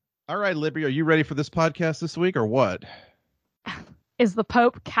All right, Libby, are you ready for this podcast this week or what? Is the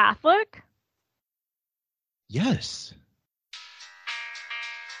Pope Catholic? Yes.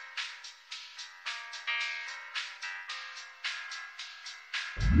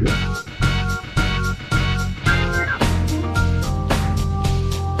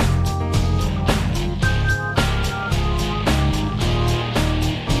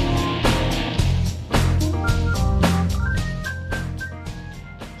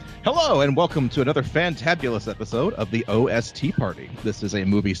 Hello, and welcome to another fantabulous episode of the OST Party. This is a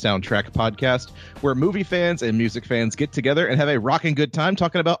movie soundtrack podcast where movie fans and music fans get together and have a rocking good time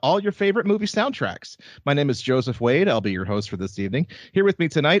talking about all your favorite movie soundtracks. My name is Joseph Wade. I'll be your host for this evening. Here with me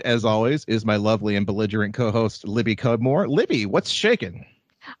tonight, as always, is my lovely and belligerent co-host, Libby Cudmore. Libby, what's shaking?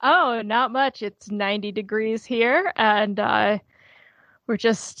 Oh, not much. It's 90 degrees here, and we're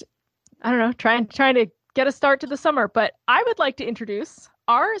just, I don't know, trying to get a start to the summer. But I would like to introduce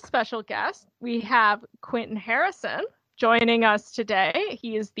our special guest. We have Quentin Harrison joining us today.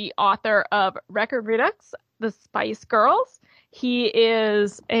 He is the author of Record Redux, The Spice Girls. He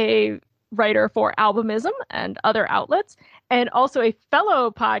is a writer for Albumism and other outlets, and also a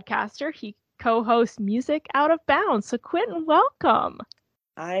fellow podcaster. He co-hosts Music Out of Bounds. So Quentin, welcome.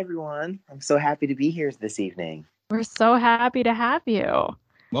 Hi, everyone. I'm so happy to be here this evening. We're so happy to have you.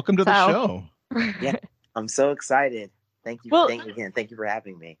 Welcome to the show. Yeah, I'm so excited. Thank you. Thank you for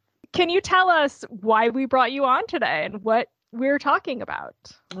having me. Can you tell us why we brought you on today and what we're talking about?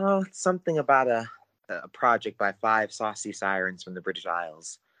 Oh, it's something about a project by 5 saucy sirens from the British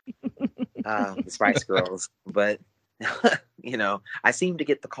Isles, the Spice Girls. But you know, I seem to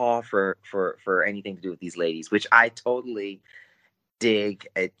get the call for anything to do with these ladies, which I totally dig.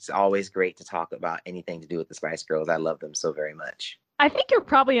 It's always great to talk about anything to do with the Spice Girls. I love them so very much. I think you're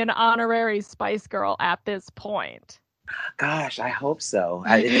probably an honorary Spice Girl at this point. Gosh, I hope so.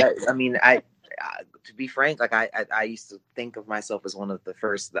 I mean, to be frank, like I used to think of myself as one of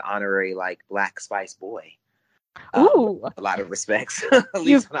the honorary like Black Spice boy. Ooh, a lot of respects, at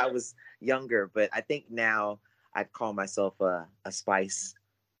least when I was younger. But I think now I'd call myself a Spice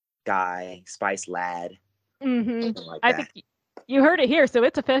guy, Spice lad. Mm-hmm. Like I think you heard it here, so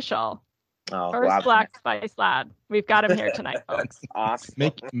it's official. Oh, First Black Spice lad. We've got him here tonight, folks.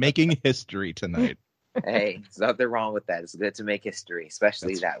 Awesome. Making history tonight. Hey, there's nothing wrong with that. It's good to make history,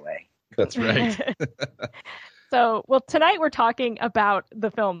 especially that way. That's right. So, tonight we're talking about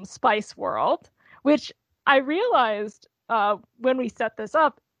the film Spice World, which I realized when we set this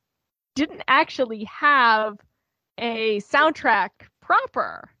up didn't actually have a soundtrack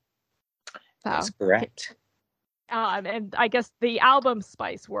proper. That's correct. And I guess the album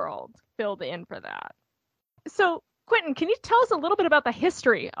Spice World filled in for that. So, Quentin, can you tell us a little bit about the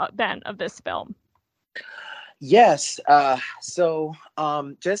history then of this film? Yes. So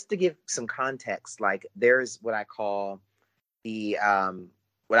just to give some context, like there's what I call the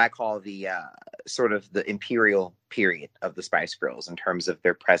sort of the imperial period of the Spice Girls in terms of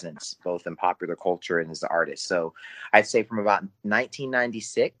their presence, both in popular culture and as artists. So I'd say from about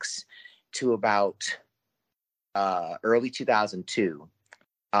 1996 to about early 2002.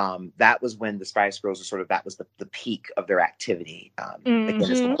 That was when the Spice Girls were that was the peak of their activity. Again,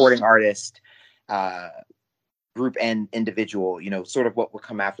 as recording artist, group and individual, sort of what would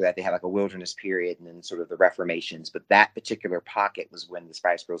come after that. They had like a wilderness period and then sort of the Reformations. But that particular pocket was when the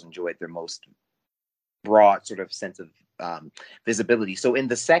Spice Girls enjoyed their most broad sort of sense of visibility. So in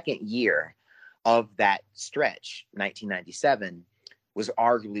the second year of that stretch, 1997, was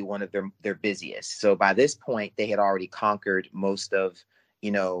arguably one of their busiest. So by this point, they had already conquered most of,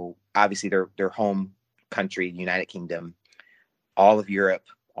 obviously their home country, the United Kingdom, all of Europe,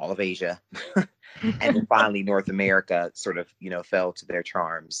 all of Asia, and then finally North America sort of, fell to their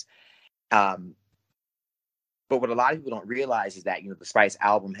charms. But what a lot of people don't realize is that, the Spice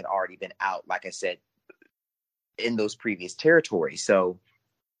album had already been out, like I said, in those previous territories. So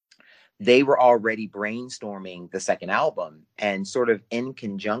they were already brainstorming the second album, and sort of in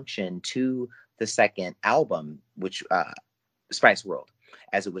conjunction to the second album, which Spice World,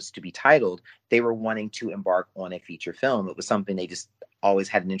 as it was to be titled, they were wanting to embark on a feature film. It was something they just always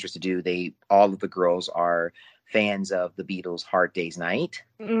had an interest to do. All of the girls are fans of the Beatles' Hard Day's Night.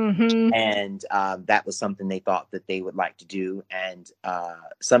 Mm-hmm. And that was something they thought that they would like to do. And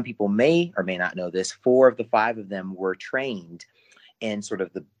some people may or may not know this. 4 of the 5 of them were trained in sort of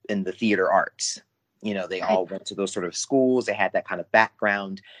in the theater arts. They all went to those sort of schools. They had that kind of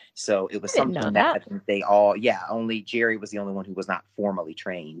background. So it was something that I think they all, only Jerry was the only one who was not formally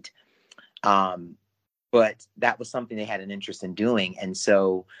trained. But that was something they had an interest in doing. And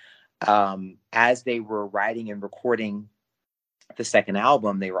so as they were writing and recording the second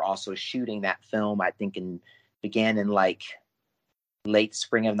album, they were also shooting that film, I think began in like late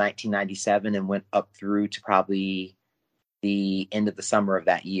spring of 1997 and went up through to probably the end of the summer of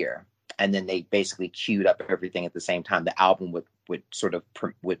that year. And then they basically queued up everything at the same time. The album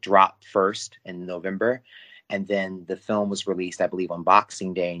would drop first in November. And then the film was released, I believe, on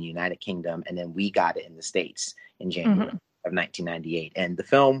Boxing Day in the United Kingdom. And then we got it in the States in January of 1998. And the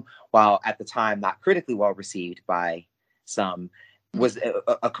film, while at the time not critically well received by some, was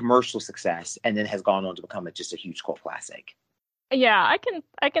a commercial success, and then has gone on to become just a huge cult classic. Yeah,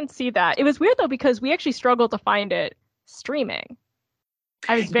 I can see that. It was weird though, because we actually struggled to find it streaming.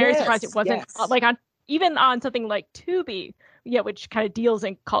 I was very surprised it wasn't like even on something like Tubi, which kind of deals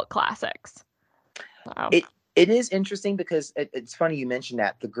in cult classics. So. It is interesting because it's funny you mentioned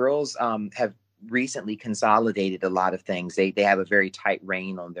that. The girls have recently consolidated a lot of things. They have a very tight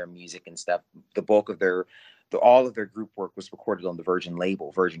rein on their music and stuff. The bulk of all of their group work was recorded on the Virgin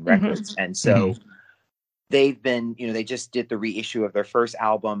label, Virgin Records. And so they've been, they just did the reissue of their first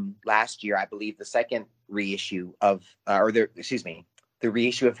album last year. I believe the second reissue of, the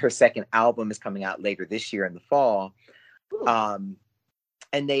reissue of their second album is coming out later this year in the fall.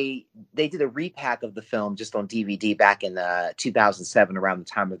 And they did a repack of the film just on DVD back in 2007, around the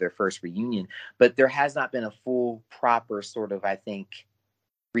time of their first reunion. But there has not been a full, proper sort of, I think,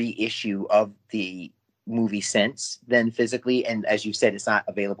 reissue of the movie since then physically. And as you said, it's not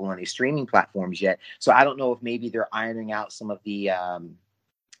available on any streaming platforms yet. So I don't know if maybe they're ironing out some of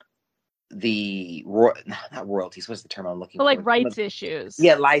not royalties. What's the term I'm looking for? Like rights issues.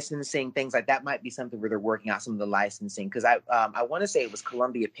 Yeah, licensing, things like that might be something where they're working out some of the licensing. Because I want to say it was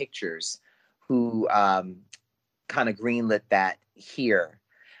Columbia Pictures who kind of greenlit that here.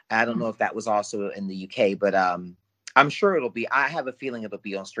 I don't know if that was also in the UK, but I'm sure it'll be. I have a feeling it'll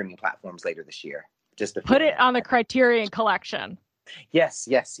be on streaming platforms later this year. Just to put it on the Criterion Collection. Yes.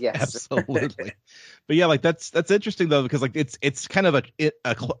 Absolutely. But yeah, like that's interesting though, because like it's kind of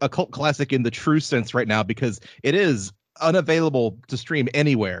a cult classic in the true sense right now, because it is unavailable to stream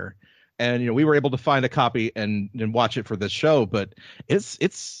anywhere. And we were able to find a copy and watch it for this show, but it's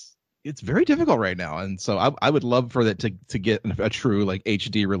very difficult right now. And so I would love for that to get a true like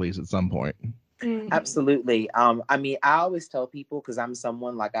HD release at some point. Absolutely. I mean, I always tell people, because I'm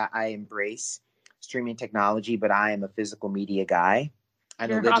someone like I embrace streaming technology, but I am a physical media guy. I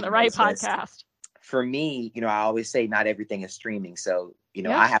know you're on the right podcast. For me, I always say not everything is streaming. So,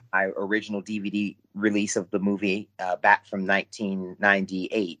 I have my original DVD release of the movie back from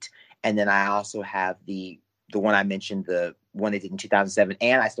 1998. And then I also have the one I mentioned, the one they did in 2007.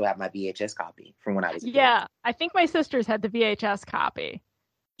 And I still have my VHS copy from when I was a kid. Yeah, I think my sisters had the VHS copy.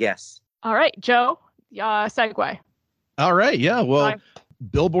 Yes. All right, Joe, segue. All right, yeah, well,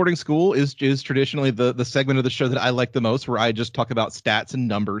 Billboarding School is traditionally the segment of the show that I like the most, where I just talk about stats and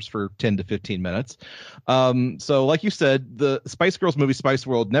numbers for 10 to 15 minutes. So like you said, the Spice Girls movie Spice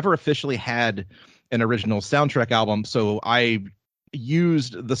World never officially had an original soundtrack album, so I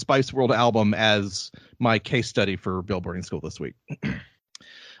used the Spice World album as my case study for Billboarding School this week.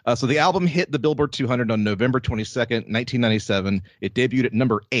 So the album hit the Billboard 200 on November 22nd, 1997. It debuted at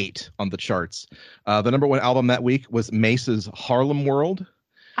number 8 on the charts. The number 1 album that week was Mace's Harlem World.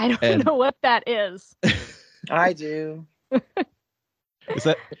 I don't know what that is. I do. Is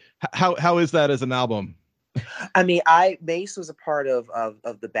that how is that as an album? I mean, Mace was a part of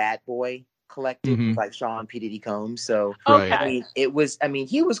the Bad Boy collective, like Sean P. Diddy Combs. So okay. I mean,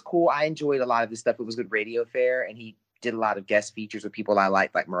 he was cool. I enjoyed a lot of his stuff. It was good radio fare, and he did a lot of guest features with people I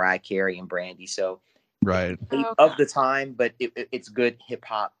liked, like Mariah Carey and Brandy. So right of the time, but it's good hip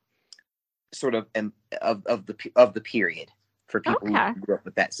hop sort of of the period for people who grew up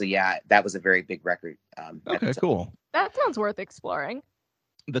with that. So yeah, that was a very big record. Okay, cool. That sounds worth exploring.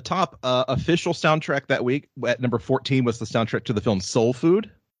 The top official soundtrack that week at number 14 was the soundtrack to the film Soul Food.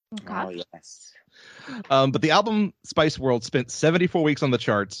 Okay. Oh yes. But the album Spice World spent 74 weeks on the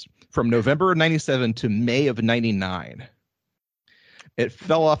charts from November of 97 to May of 99. It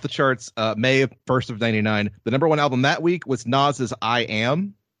fell off the charts May 1st of 99. The number 1 album that week was Nas's I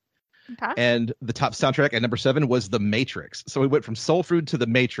Am. Okay. And the top soundtrack at number 7 was The Matrix. So we went from Soul Food to The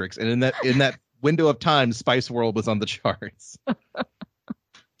Matrix. And in that window of time, Spice World was on the charts.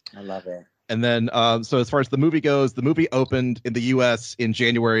 I love it. And then, so as far as the movie goes, the movie opened in the U.S. in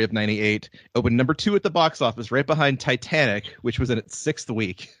January of 98, opened number 2 at the box office, right behind Titanic, which was in its 6th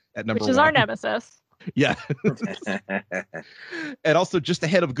week at number 1. Which is our nemesis. Yeah. And also just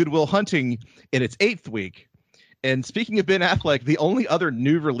ahead of Good Will Hunting in its 8th week. And speaking of Ben Affleck, the only other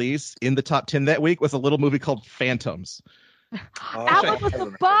new release in the top 10 that week was a little movie called Phantoms. Affleck was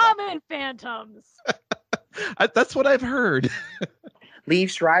the bomb in Phantoms. That's what I've heard. Liev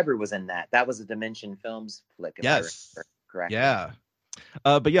Schreiber was in that. That was a Dimension Films flick, if I remember correctly. Yeah.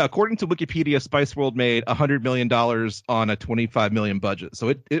 But yeah, according to Wikipedia, Spice World made $100 million on a $25 million budget. So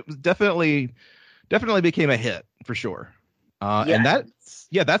it was definitely became a hit for sure. And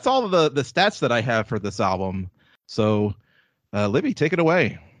that's all of the stats that I have for this album. So Libby, take it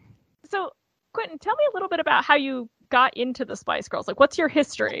away. So Quentin, tell me a little bit about how you got into the Spice Girls. Like, what's your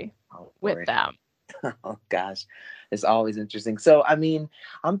history with them? Oh gosh, it's always interesting. So I mean,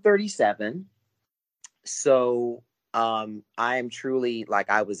 I'm 37. So I am truly, like,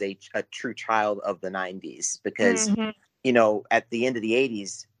 I was a true child of the 90s because, you know, at the end of the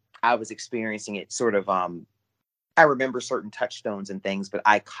 80s, I was experiencing it sort of, I remember certain touchstones and things, but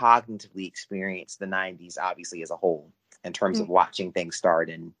I cognitively experienced the 90s, obviously, as a whole, in terms of watching things start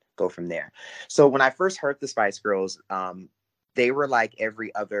and go from there. So when I first heard the Spice Girls, they were like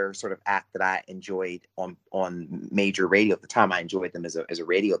every other sort of act that I enjoyed on major radio. At the time, I enjoyed them as a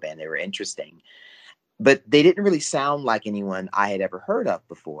radio band. They were interesting. But they didn't really sound like anyone I had ever heard of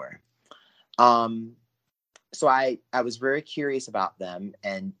before. So I was very curious about them.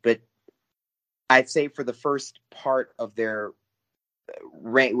 But I'd say for the first part of their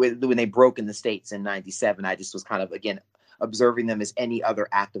reign, when they broke in the States in 97, I just was kind of, again, observing them as any other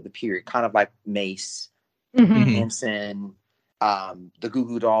act of the period, kind of like Mace, Hanson, the Goo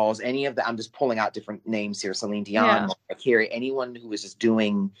Goo Dolls, any of the, I'm just pulling out different names here, Celine Dion, Mariah Carey, anyone who was just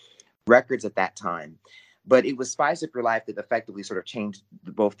doing records at that time. But it was Spice Up Your Life that effectively sort of changed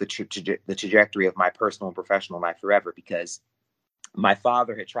both the trajectory of my personal and professional life forever, because my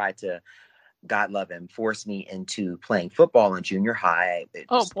father had tried to, God love him, force me into playing football in junior high.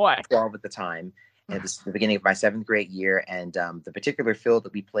 Oh boy. 12 at the time. And it was the beginning of my 7th grade year. And the particular field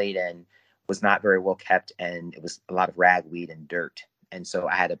that we played in was not very well kept. And it was a lot of ragweed and dirt. And so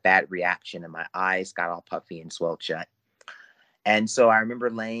I had a bad reaction and my eyes got all puffy and swelled shut. And so I remember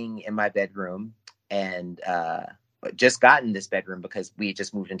laying in my bedroom and just got in this bedroom because we had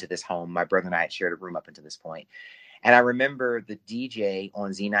just moved into this home. My brother and I had shared a room up until this point. And I remember the DJ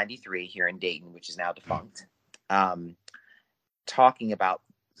on Z93 here in Dayton, which is now defunct, talking about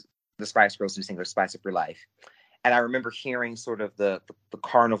the Spice Girls' new single, Spice Up Your Life. And I remember hearing sort of the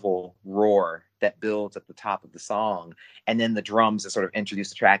carnival roar that builds at the top of the song, and then the drums that sort of introduce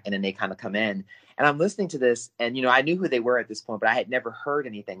the track, and then they kind of come in. And I'm listening to this, and, you know, I knew who they were at this point, but I had never heard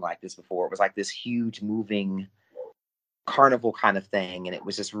anything like this before. It was like this huge moving carnival kind of thing, and it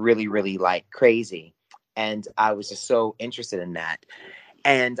was just really, really, like, crazy. And I was just so interested in that.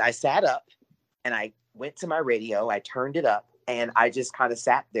 And I sat up, and I went to my radio, I turned it up, and I just kind of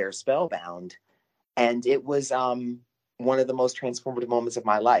sat there spellbound. And it was one of the most transformative moments of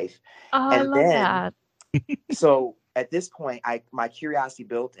my life. Oh, and I love that. So at this point, my curiosity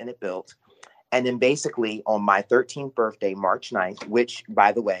built and it built. And then basically on my 13th birthday, March 9th, which,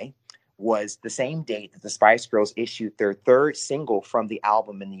 by the way, was the same date that the Spice Girls issued their 3rd single from the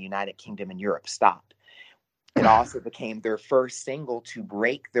album in the United Kingdom and Europe, Stop. It also became their first single to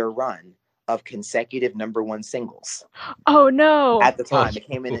break their run of consecutive #1 singles. Oh no! At the time, it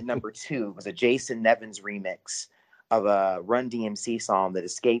came in at #2. It was a Jason Nevins remix of a Run DMC song that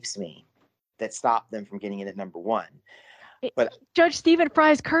escapes me, that stopped them from getting in at #1. But Judge Stephen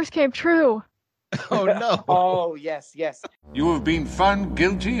Fry's curse came true. Oh no! Oh yes. You have been found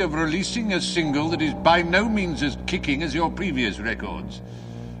guilty of releasing a single that is by no means as kicking as your previous records,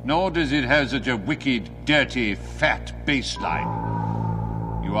 nor does it have such a wicked, dirty, fat bass line.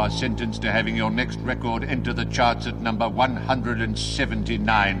 You are sentenced to having your next record enter the charts at number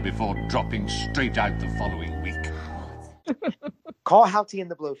 179 before dropping straight out the following week. Call Houghty and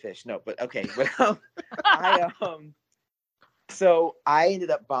the Blowfish. No, but okay. But so I ended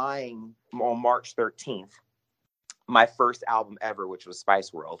up buying on March 13th my first album ever, which was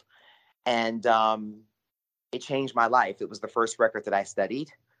Spice World, and it changed my life. It was the first record that I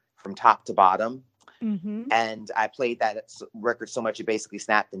studied from top to bottom. And I played that record so much it basically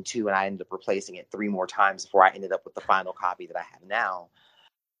snapped in two, and I ended up replacing it 3 more times before I ended up with the final copy that I have now.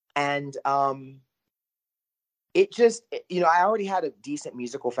 And it just, you know, I already had a decent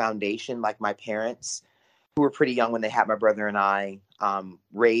musical foundation. Like, my parents, who were pretty young when they had my brother and I,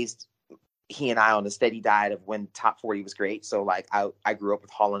 raised he and I on a steady diet of when top 40 was great. So like I grew up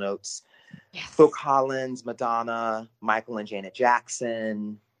with Hall & Oates, Phil Collins, Madonna, Michael and Janet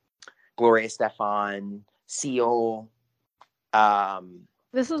Jackson, Gloria Estefan, Seal.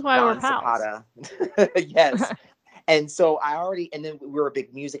 This is why we're pals. Yes. And so and then we were a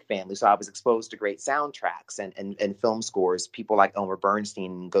big music family. So I was exposed to great soundtracks and film scores, people like Elmer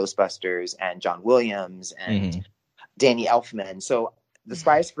Bernstein, Ghostbusters, and John Williams, and Danny Elfman. So the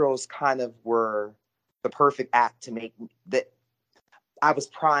Spice Girls kind of were the perfect act to make that. I was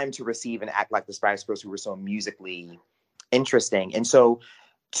primed to receive an act like the Spice Girls, who were so musically interesting. And so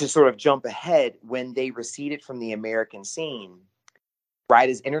to sort of jump ahead, when they receded from the American scene, right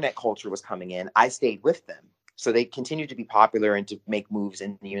as internet culture was coming in, I stayed with them. So they continued to be popular and to make moves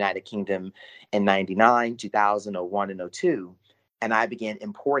in the United Kingdom in 99, 2000, 01, and 02. And I began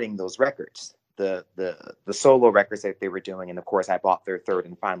importing those records, the solo records that they were doing. And of course, I bought their third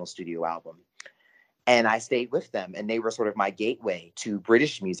and final studio album. And I stayed with them. And they were sort of my gateway to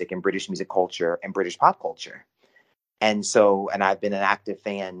British music and British music culture and British pop culture. And so, and I've been an active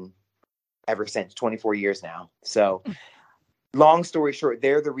fan ever since, 24 years now. So long story short,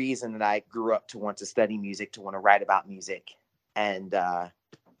 they're the reason that I grew up to want to study music, to want to write about music. And I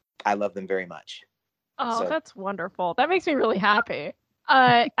love them very much. Oh, So, that's wonderful. That makes me really happy.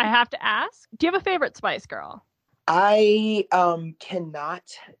 I have to ask, do you have a favorite Spice Girl? I cannot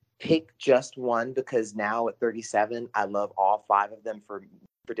pick just one, because now at 37, I love all 5 of them for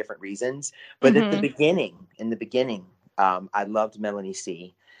different reasons. But in the beginning, I loved Melanie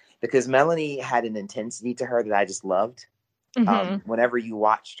C, because Melanie had an intensity to her that I just loved. Whenever you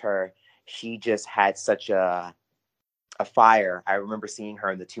watched her, she just had such a fire. I remember seeing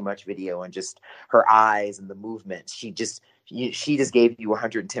her in the Too Much video, and just her eyes and the movements. She just gave you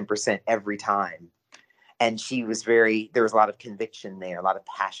 110% every time. And she was there was a lot of conviction there, a lot of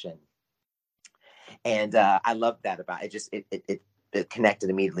passion. And I loved that about it. It connected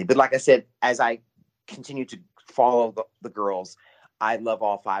immediately. But like I said, as I continue to follow the girls, I love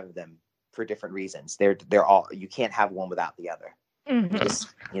all 5 of them for different reasons. They're all, you can't have one without the other.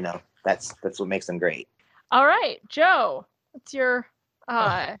 Just, that's what makes them great. All right, Joe, what's your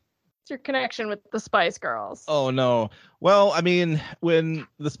connection with the Spice Girls? Oh, no. Well, I mean, when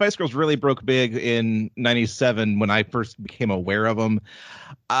the Spice Girls really broke big in 97, when I first became aware of them,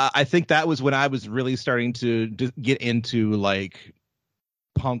 I think that was when I was really starting to get into like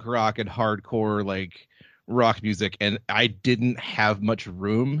punk rock and hardcore like rock music. And I didn't have much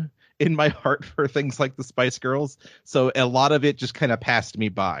room in my heart for things like the Spice Girls. So a lot of it just kind of passed me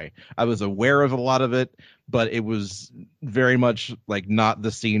by. I was aware of a lot of it, but it was very much like not the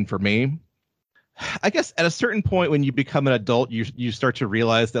scene for me. I guess at a certain point when you become an adult, you start to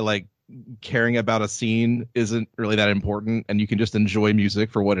realize that like caring about a scene isn't really that important, and you can just enjoy music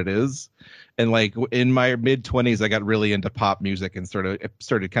for what it is. And like in my mid 20s, I got really into pop music and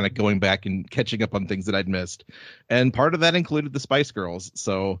started kind of going back and catching up on things that I'd missed. And part of that included the Spice Girls.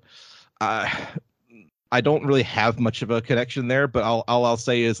 So I don't really have much of a connection there, but all I'll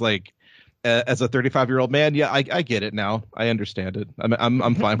say is like, as a 35-year-old man, yeah, I get it now. I understand it.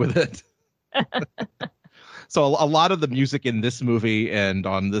 I'm fine with it. So a lot of the music in this movie and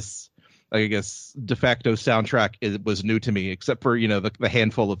on this, I guess, de facto soundtrack, it was new to me, except for, the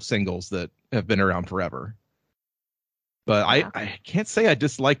handful of singles that have been around forever. But yeah. I can't say I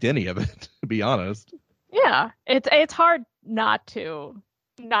disliked any of it, to be honest. Yeah, it's hard not to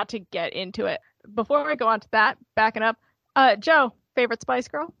get into it. Before I go on to that, backing up, Joe, favorite Spice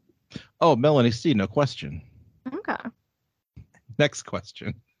Girl? Oh, Melanie C, no question. Okay. Next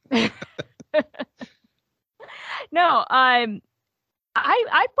question. No, I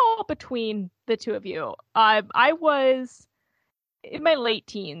fall between the two of you. I was in my late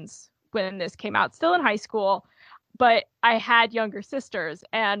teens when this came out, still in high school, but I had younger sisters,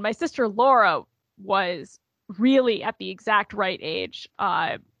 and my sister Laura was really at the exact right age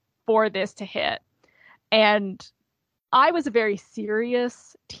for this to hit. And I was a very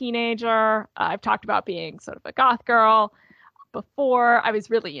serious teenager. I've talked about being sort of a goth girl before. I was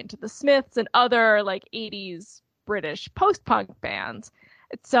really into the Smiths and other like 80s British post-punk bands.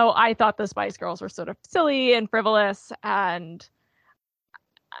 So I thought the Spice Girls were sort of silly and frivolous, but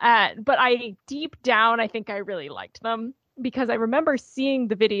I deep down, I think I really liked them, because I remember seeing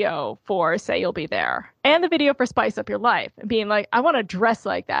the video for Say You'll Be There and the video for Spice Up Your Life and being like, I want to dress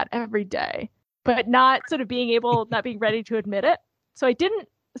like that every day, but not being ready to admit it. So I didn't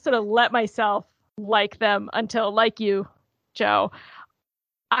sort of let myself like them until, like you, Joe,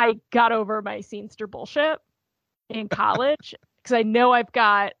 I got over my scenester bullshit in college, because I know I've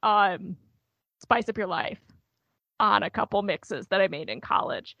got Spice Up Your Life on a couple mixes that I made in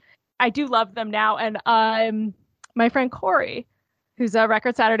college. I do love them now. And my friend Corey, who's a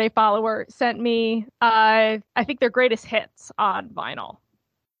Record Saturday follower, sent me, I think, their greatest hits on vinyl,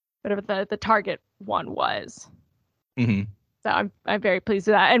 whatever the Target one was. Mm-hmm. So I'm very pleased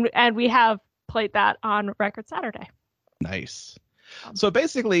with that. And we have played that on Record Saturday. Nice. So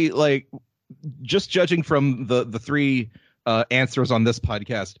basically, like, just judging from the 3 answers on this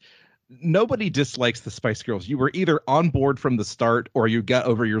podcast, nobody dislikes the Spice Girls. You were either on board from the start or you got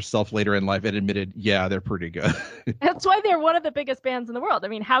over yourself later in life and admitted, yeah, they're pretty good. That's why they're one of the biggest bands in the world. I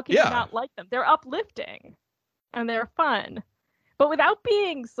mean, how can you not like them? They're uplifting and they're fun, but without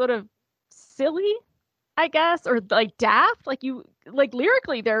being sort of silly, I guess, or like daft. Like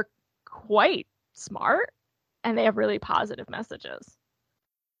lyrically, they're quite smart and they have really positive messages.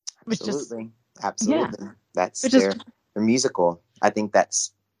 Absolutely. Yeah. That's they're musical. I think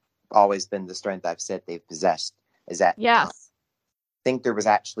that's always been the strength I've said they've possessed, is that yes. I think there was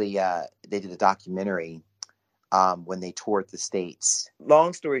actually they did a documentary when they toured the States.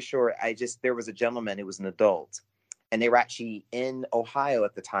 Long story short, there was a gentleman who was an adult, and they were actually in Ohio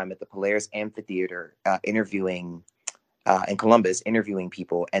at the time at the Polaris Amphitheater interviewing in Columbus, interviewing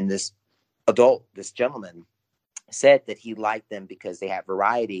people, and this gentleman said that he liked them because they had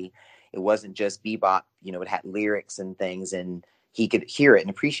variety. It wasn't just bebop, it had lyrics and things, and he could hear it and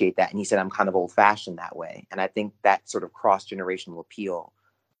appreciate that. And he said, I'm kind of old fashioned that way. And I think that sort of cross-generational appeal,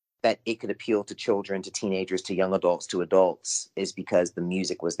 that it could appeal to children, to teenagers, to young adults, to adults, is because the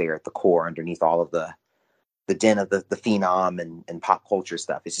music was there at the core underneath all of the din of the phenom and pop culture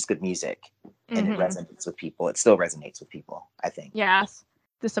stuff. It's just good music. And it resonates with people. It still resonates with people, I think. Yes.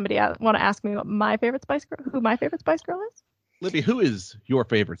 Does somebody want to ask me who my favorite Spice Girl is? Libby, who is your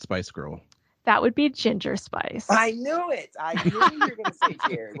favorite Spice Girl? That would be Ginger Spice. I knew it. I knew you were going to say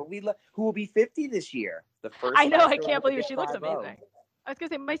Jared. But who will be 50 this year? The first. I know. I can't believe it. She looks amazing. I was going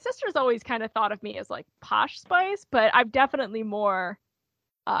to say, my sister's always kind of thought of me as like posh Spice, but I'm definitely more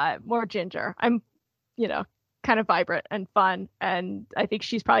Ginger. I'm, kind of vibrant and fun. And I think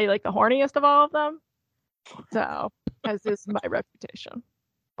she's probably like the horniest of all of them. So, as is my reputation.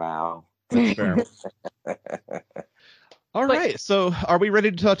 Wow. That's fair. All right. So are we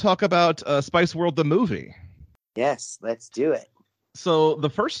ready to talk about Spice World, the movie? Yes, let's do it. So the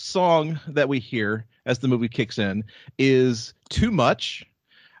first song that we hear as the movie kicks in is Too Much,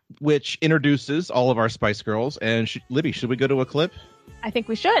 which introduces all of our Spice Girls. And Libby, should we go to a clip? I think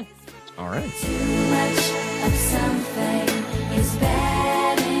we should. All right. Too much of something is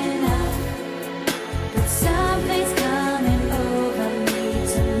bad enough, but something's coming over me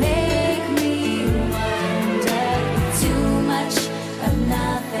to make me wonder. Too much of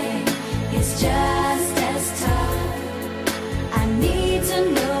nothing is just as tough. I need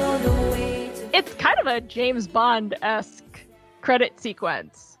to know the way to... It's kind of a James Bond-esque credit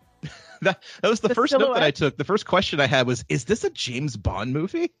sequence. That was the first silhouette. note that I took. The first question I had was, is this a James Bond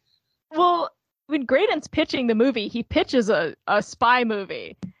movie? Well, when Graydon's pitching the movie, he pitches a spy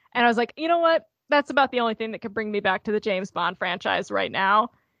movie. And I was like, you know what? That's about the only thing that could bring me back to the James Bond franchise right now,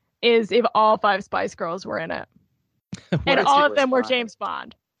 is if all 5 Spice Girls were in it. And all of them were James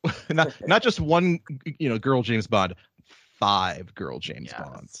Bond. not just one, girl James Bond, 5 girl James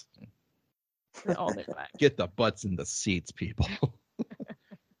Bonds. The only way. Get the butts in the seats, people.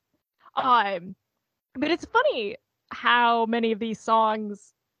 But it's funny how many of these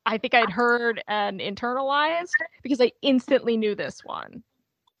songs I think I'd heard and internalized because I instantly knew this one.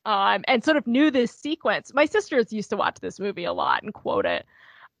 And sort of knew this sequence. My sisters used to watch this movie a lot and quote it.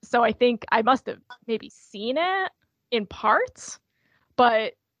 So I think I must have maybe seen it in parts.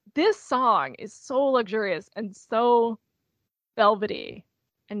 But this song is so luxurious and so velvety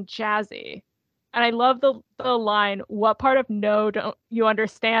and jazzy. And I love the line, what part of no don't you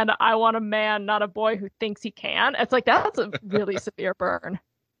understand? I want a man, not a boy who thinks he can. It's like, that's a really severe burn.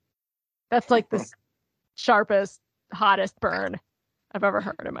 That's like the sharpest, hottest burn I've ever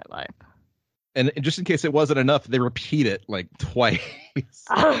heard in my life. And just in case it wasn't enough, they repeat it like twice.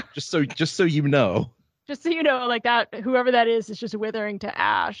 just so you know. Just so you know, like that, whoever that is just withering to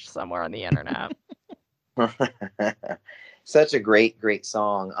ash somewhere on the internet. Such a great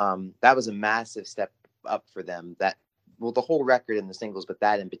song. That was a massive step up for them. The whole record and the singles, but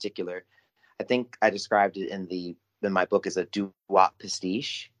that in particular, I think I described it in my book as a doo-wop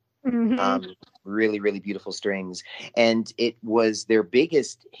pastiche. Mm-hmm. Really, really beautiful strings. And it was their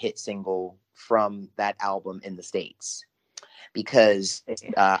biggest hit single from that album in the States. Because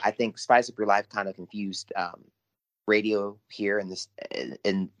I think Spice Up Your Life kind of confused radio here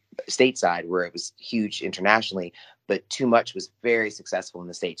in stateside, where it was huge internationally, but Too Much was very successful in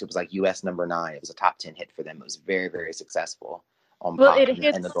the States. It was like US number 9. It was a top 10 hit for them. It was very, very successful on pop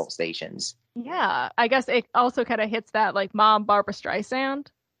and adult stations. Yeah, I guess it also kind of hits that like mom Barbra Streisand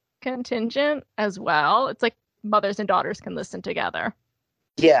contingent as well. It's like mothers and daughters can listen together.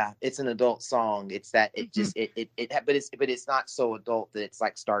 Yeah, it's an adult song. It's that it just but it's not so adult that it's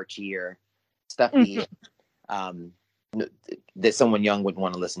like starchy or stuffy. That someone young would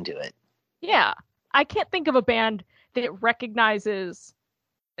want to listen to it. Yeah, I can't think of a band that recognizes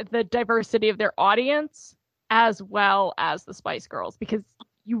the diversity of their audience as well as the Spice Girls, because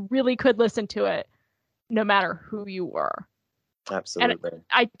you really could listen to it no matter who you were. Absolutely. And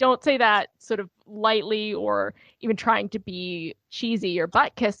I don't say that sort of lightly or even trying to be cheesy or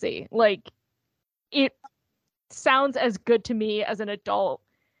butt kissy. Like, it sounds as good to me as an adult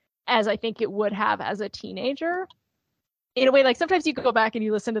as I think it would have as a teenager. In a way, like, sometimes you go back and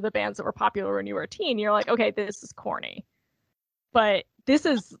you listen to the bands that were popular when you were a teen, you're like, okay, this is corny. But this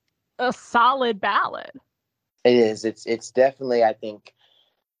is a solid ballad. It is. It's definitely, I think,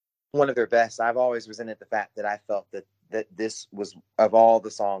 one of their best. I've always resented the fact that I felt that this was, of all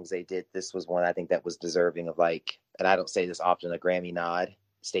the songs they did, this was one I think that was deserving of, like, and I don't say this often, a Grammy nod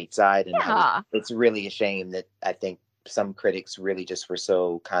stateside. And Yeah. it's really a shame that I think some critics really just were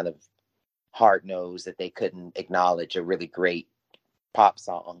so kind of hard-nosed that they couldn't acknowledge a really great pop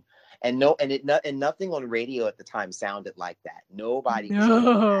song. And nothing on radio at the time sounded like that. Nobody was doing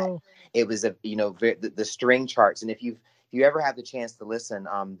that. It was the string charts. And if you ever have the chance to listen,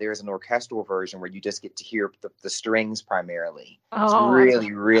 there's an orchestral version where you just get to hear the strings primarily. It's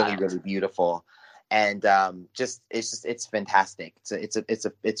really, really, really beautiful. And it's fantastic.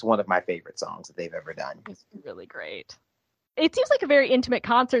 It's one of my favorite songs that they've ever done. It's really great. It seems like a very intimate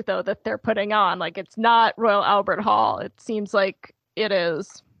concert, though, that they're putting on. Like, it's not Royal Albert Hall. It seems like it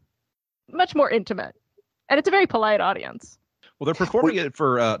is much more intimate, and it's a very polite audience. Well, they're performing it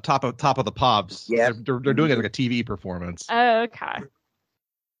for top of the Pops. Yeah, they're doing it like a TV performance. Okay,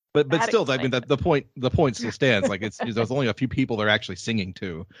 but that still, I explains mean, the point still stands. Like, there's only a few people they're actually singing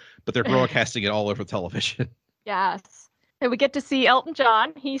to, but they're broadcasting it all over television. yes. And we get to see Elton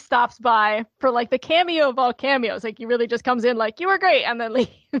John. He stops by for, like, the cameo of all cameos. Like, he really just comes in like, you were great, and then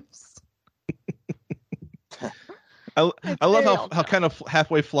leaves. I love how kind of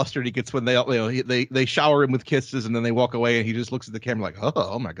halfway flustered he gets when they shower him with kisses and then they walk away and he just looks at the camera like,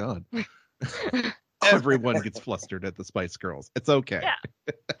 oh my God. Everyone gets flustered at the Spice Girls. It's okay. Yeah.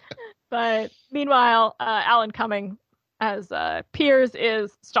 But meanwhile, Alan Cumming as Piers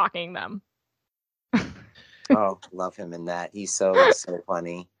is stalking them. Oh, love him in that. He's so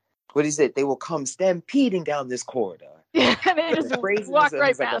funny. What is it? They will come stampeding down this corridor. Yeah, they just walk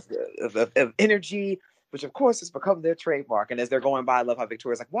right past. Of energy, which of course has become their trademark. And as they're going by, I love how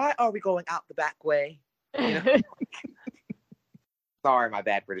Victoria's like, why are we going out the back way? You know? Sorry, my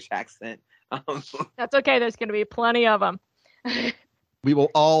bad British accent. That's okay. There's going to be plenty of them. We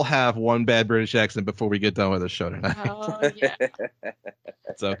will all have one bad British accent before we get done with the show tonight. Oh, yeah.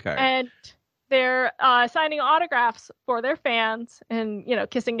 It's okay. And they're signing autographs for their fans and,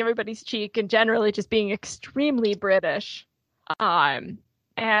 kissing everybody's cheek and generally just being extremely British.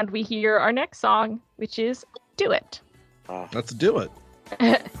 And we hear our next song, which is Do It. Let's do it.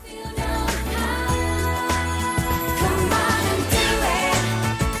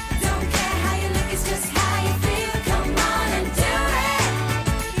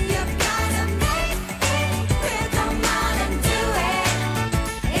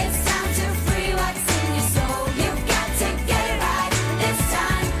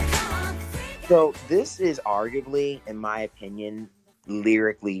 So this is arguably, in my opinion,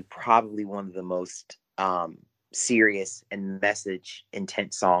 lyrically probably one of the most serious and message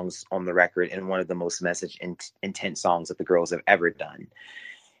intense songs on the record, and one of the most message intense songs that the girls have ever done.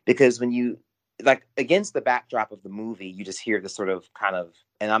 Because when you, like, against the backdrop of the movie, you just hear this sort of kind of,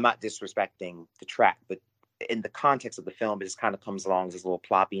 and I'm not disrespecting the track, but in the context of the film, it just kind of comes along as this little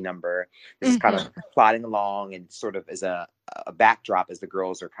ploppy number. This is kind of plodding along and sort of as a backdrop as the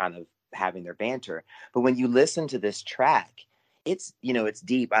girls are kind of having their banter. But when you listen to this track, it's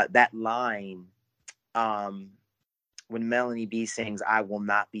deep. That line, when Melanie B sings, "I will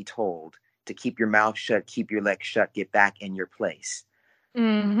not be told to keep your mouth shut, keep your legs shut, get back in your place."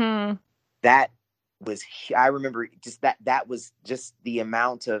 Mm-hmm. That was, I remember just that was just the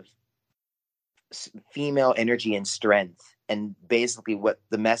amount of female energy and strength, and basically what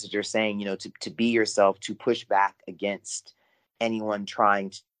the message are saying, to be yourself, to push back against anyone trying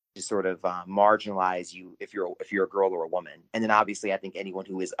to sort of marginalize you if you're a girl or a woman. And then obviously I think anyone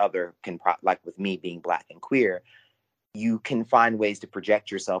who is other can, like with me being Black and queer, you can find ways to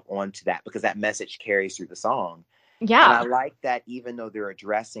project yourself onto that because that message carries through the song. Yeah. And I like that even though they're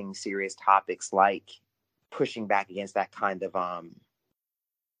addressing serious topics like pushing back against that kind of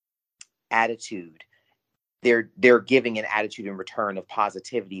attitude, they're giving an attitude in return of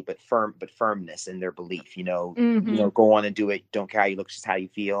positivity, but firmness in their belief. Go on and do it. Don't care how you look, just how you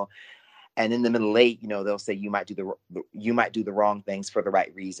feel. And in the middle eight, they'll say you might do the wrong things for the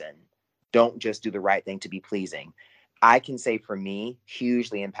right reason. Don't just do the right thing to be pleasing. I can say for me,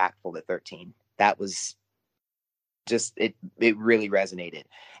 hugely impactful at 13. That was just it really resonated.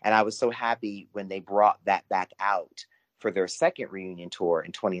 And I was so happy when they brought that back out for their second reunion tour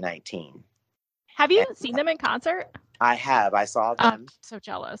in 2019. Have you And seen them in concert? I have. I saw I'm them. so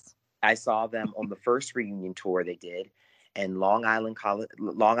jealous. I saw them on the first reunion tour they did in Long Island,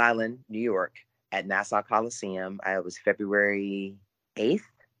 New York, at Nassau Coliseum. I was February 8th,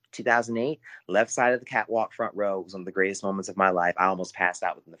 2008. Left side of the catwalk, front row. It was one of the greatest moments of my life. I almost passed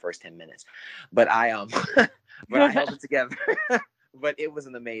out within the first 10 minutes, but I but I held it together. But it was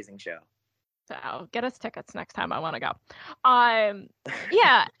an amazing show. So get us tickets next time. I want to go.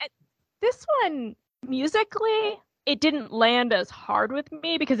 Yeah, this one musically, it didn't land as hard with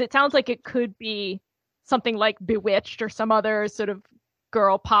me because it sounds like it could be something like Bewitched or some other sort of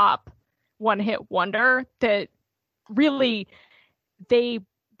girl pop one-hit wonder that really they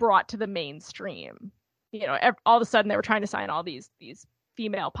brought to the mainstream. You know, all of a sudden they were trying to sign all these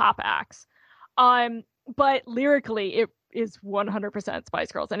female pop acts. But lyrically, it is 100%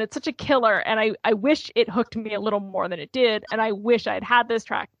 Spice Girls, and it's such a killer. And I wish it hooked me a little more than it did. And I wish I'd had this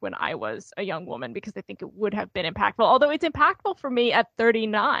track when I was a young woman because I think it would have been impactful. Although it's impactful for me at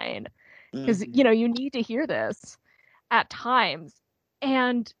 39 because you know you need to hear this at times.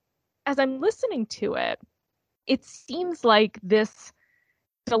 And as I'm listening to it, it seems like this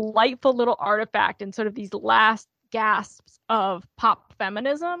delightful little artifact and sort of these last gasps of pop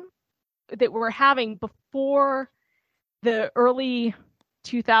feminism that we're having before the early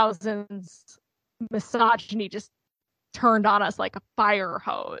 2000s misogyny just turned on us like a fire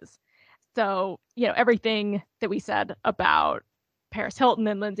hose. So, you know, everything that we said about Paris Hilton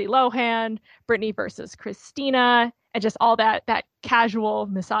and Lindsay Lohan, Britney versus Christina, and just all that casual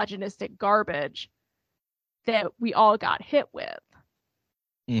misogynistic garbage that we all got hit with.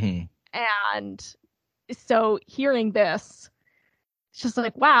 Mm-hmm. And so hearing this, it's just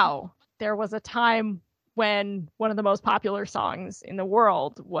like, wow, there was a time when one of the most popular songs in the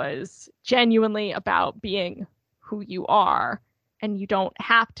world was genuinely about being who you are, and you don't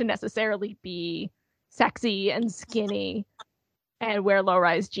have to necessarily be sexy and skinny and wear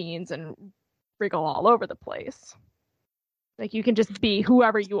low-rise jeans and wriggle all over the place. Like, you can just be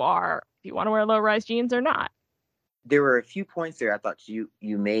whoever you are if you want to wear low-rise jeans or not. There were a few points there I thought you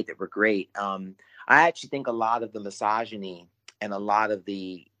made that were great. I actually think a lot of the misogyny and a lot of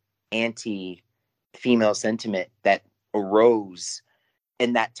the anti-female sentiment that arose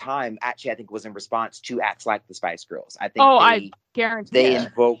in that time, actually, I think was in response to acts like the Spice Girls. I think I guarantee they it.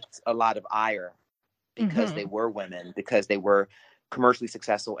 invoked a lot of ire because they were women, because they were commercially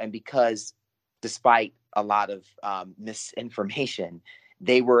successful, and because despite a lot of misinformation,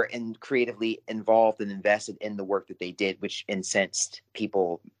 they were creatively involved and invested in the work that they did, which incensed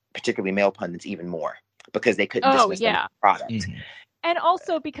people, particularly male pundits, even more because they couldn't dismiss them as a product. Mm-hmm. And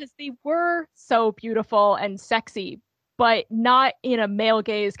also because they were so beautiful and sexy, but not in a male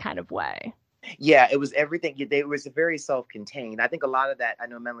gaze kind of way. Yeah, it was everything. They was very self-contained. I think a lot of that, I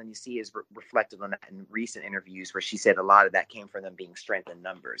know Melanie C has reflected on that in recent interviews where she said a lot of that came from them being strength in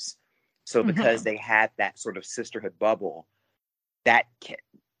numbers. So because they had that sort of sisterhood bubble, that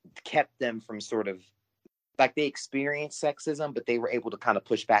kept them from sort of, like, they experienced sexism, but they were able to kind of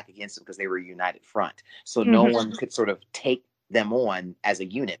push back against it because they were a united front. So no one could sort of take them on as a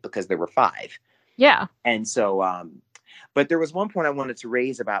unit because there were five. Yeah. And so, but there was one point I wanted to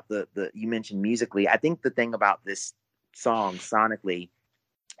raise about the you mentioned musically. I think the thing about this song sonically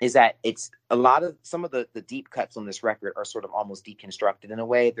is that it's a lot of some of the deep cuts on this record are sort of almost deconstructed in a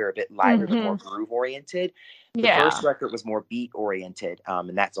way. They're a bit lighter, but more groove oriented. The first record was more beat oriented,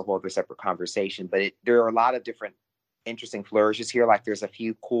 and that's a whole other separate conversation. But there are a lot of different interesting flourishes here. Like there's a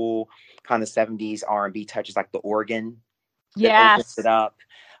few cool kind of 70s R&B touches, like the organ that opens it up.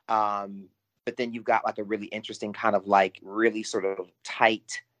 But then you've got like a really interesting kind of like really sort of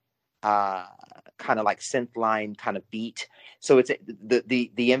tight kind of like synth line kind of beat. So it's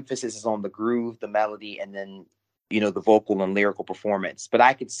the emphasis is on the groove, the melody, and then, you know, the vocal and lyrical performance. But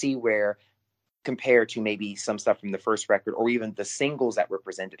I could see where, compared to maybe some stuff from the first record or even the singles that were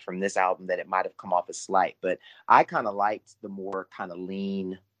presented from this album, that it might have come off as slight. But I kind of liked the more kind of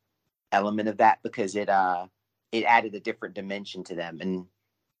lean element of that because it added a different dimension to them. And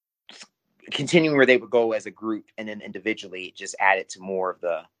continuing where they would go as a group and then individually, it just added to more of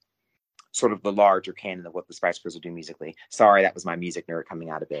the sort of the larger canon of what the Spice Girls would do musically. Sorry, that was my music nerd coming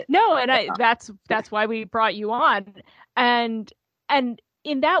out a bit. No, and that's why we brought you on. And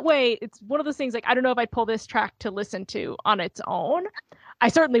in that way, it's one of those things, like, I don't know if I'd pull this track to listen to on its own. I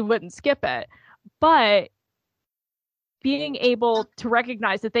certainly wouldn't skip it. But being able to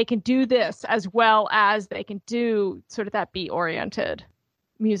recognize that they can do this as well as they can do sort of that beat-oriented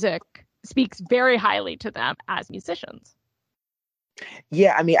music speaks very highly to them as musicians.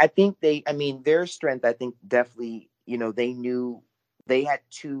 Yeah, I mean, their strength, I think definitely, they knew they had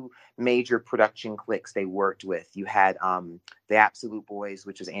two major production cliques they worked with. You had the Absolute Boys,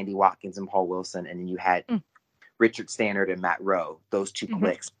 which was Andy Watkins and Paul Wilson, and then you had Richard Stannard and Matt Rowe, those two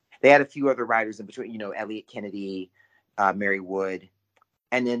cliques. They had a few other writers in between, Elliot Kennedy, Mary Wood.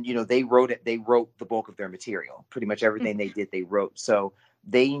 And then, they wrote the bulk of their material. Pretty much everything they did, they wrote. So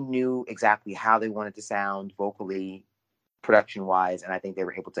they knew exactly how they wanted to sound vocally, production-wise, and I think they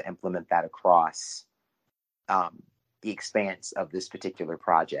were able to implement that across the expanse of this particular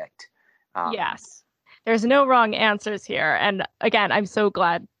project. Yes. There's no wrong answers here. And again, I'm so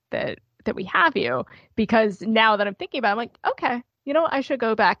glad that we have you, because now that I'm thinking about it, I'm like, okay, I should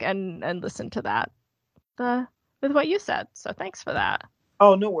go back and listen to that with what you said. So thanks for that.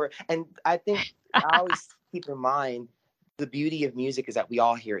 Oh, no worries. And I think I always keep in mind the beauty of music is that we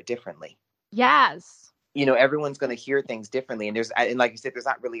all hear it differently. Yes. Everyone's going to hear things differently. And like you said, there's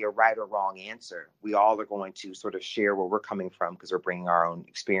not really a right or wrong answer. We all are going to sort of share where we're coming from because we're bringing our own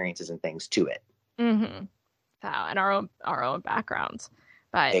experiences and things to it. Mm-hmm. So, and our own backgrounds.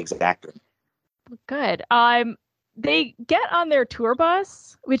 But exactly. Good. They get on their tour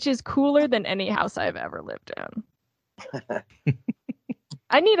bus, which is cooler than any house I've ever lived in.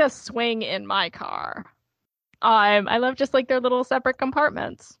 I need a swing in my car. I love just like their little separate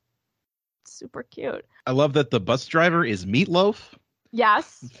compartments. Super cute. I love that the bus driver is Meatloaf.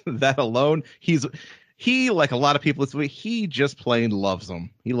 Yes. That alone, he like a lot of people this week, he just plain loves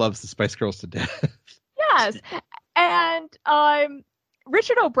them. He loves the Spice Girls to death. Yes. And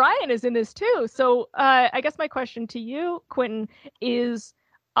Richard O'Brien is in this too. So I guess my question to you, Quentin, is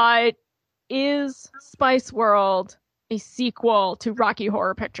Spice World a sequel to Rocky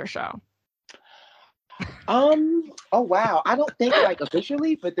Horror Picture Show? Oh wow. I don't think like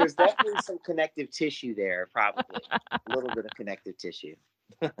officially, but there's definitely some connective tissue there, probably. A little bit of connective tissue.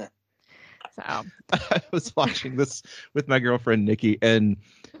 So I was watching this with my girlfriend Nikki, and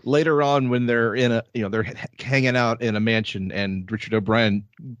later on when they're they're hanging out in a mansion and Richard O'Brien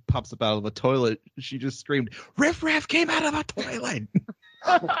pops up out of the toilet, she just screamed, "Riff Raff came out of a toilet."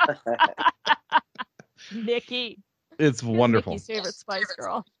 Nikki. It's wonderful. Nikki's favorite Spice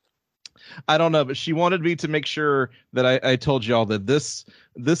Girl. I don't know, but she wanted me to make sure that I told y'all that this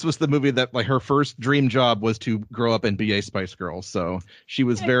was the movie that like her first dream job was to grow up and be a Spice Girl. So she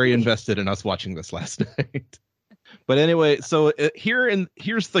was very invested in us watching this last night. But anyway, so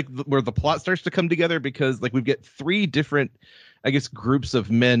here's like where the plot starts to come together, because like we've got three different, I guess, groups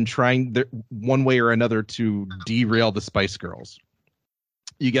of men trying one way or another to derail the Spice Girls.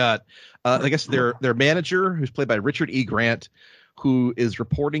 You got, I guess, their manager, who's played by Richard E. Grant, who is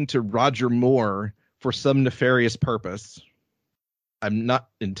reporting to Roger Moore for some nefarious purpose. I'm not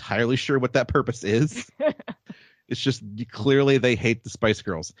entirely sure what that purpose is. It's just clearly they hate the Spice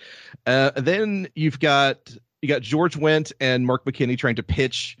Girls. Then you got George Wendt and Mark McKinney trying to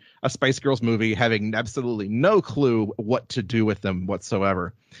pitch a Spice Girls movie, having absolutely no clue what to do with them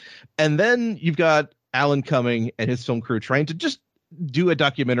whatsoever. And then you've got Alan Cumming and his film crew trying to just do a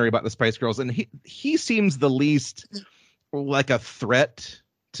documentary about the Spice Girls, and he seems the least like a threat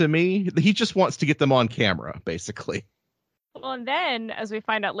to me. He just wants to get them on camera, basically. Well, and then, as we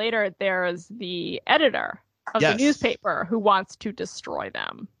find out later, there's the editor of Yes. the newspaper who wants to destroy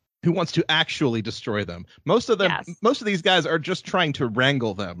them. Who wants to actually destroy them. Most of these guys are just trying to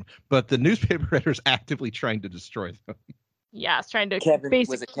wrangle them, but the newspaper editor is actively trying to destroy them. Yes, trying to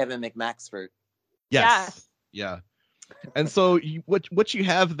Was it Kevin McMaxford? Yes. Yeah. And so what you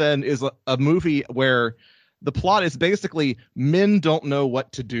have then is a movie where the plot is basically men don't know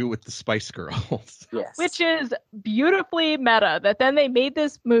what to do with the Spice Girls. Yes. which is beautifully meta, that then they made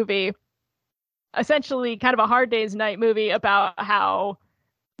this movie, essentially kind of a Hard Day's Night movie, about how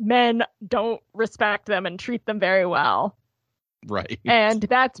men don't respect them and treat them very well. Right. And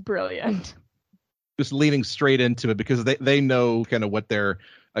that's brilliant. Just leaning straight into it, because they know kind of what their,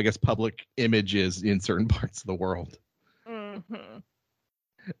 I guess, public image is in certain parts of the world. Mm-hmm.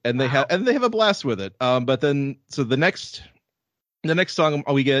 And they have a blast with it. But then, so the next song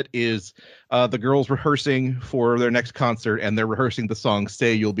we get is the girls rehearsing for their next concert, and they're rehearsing the song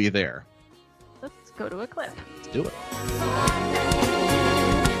 "Say You'll Be There." Let's go to a clip. Let's do it.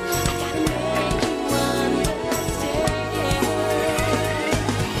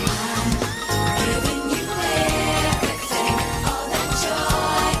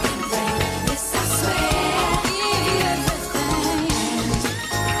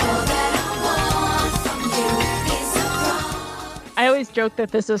 I always joke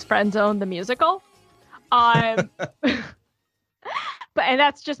that this is Friend Zone the musical. But and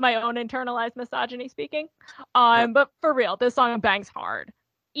that's just my own internalized misogyny speaking. But for real, this song bangs hard.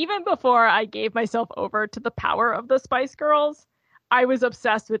 Even before I gave myself over to the power of the Spice Girls, I was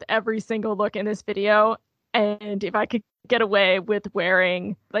obsessed with every single look in this video. And if I could get away with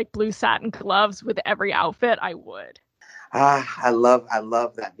wearing like blue satin gloves with every outfit, I would. I love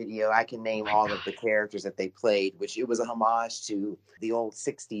that video. I can name all of the characters that they played, which it was a homage to the old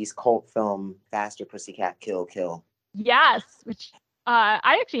 60s cult film Faster Pussycat Kill Kill. Yes, which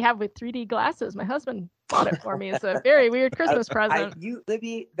I actually have with 3D glasses. My husband bought it for me. It's a very weird Christmas present.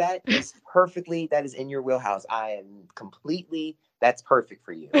 Libby, that is in your wheelhouse. That's perfect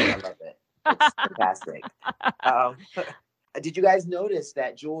for you. I love it. It's fantastic. Did you guys notice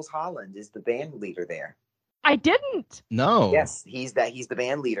that Jules Holland is the band leader there? I didn't. No. Yes, he's the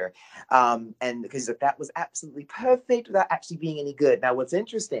band leader. And because that was absolutely perfect without actually being any good. Now, what's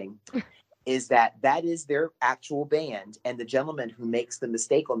interesting is that is their actual band, and the gentleman who makes the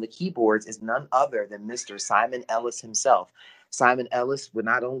mistake on the keyboards is none other than Mr. Simon Ellis himself. Simon Ellis would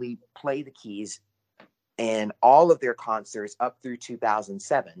not only play the keys in all of their concerts up through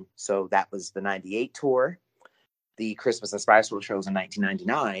 2007, so that was the 98 tour, the Christmas and Spice World shows in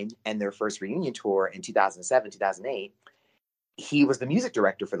 1999, and their first reunion tour in 2007, 2008. He was the music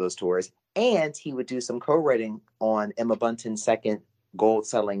director for those tours, and he would do some co-writing on Emma Bunton's second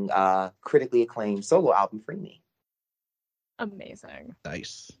gold-selling, critically acclaimed solo album, Free Me. Amazing.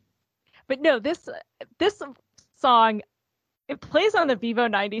 Nice. But no, this song, it plays on the Vivo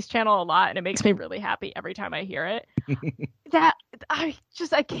 90s channel a lot, and it makes me really happy every time I hear it. That I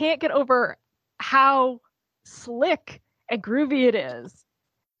can't get over how slick and groovy it is,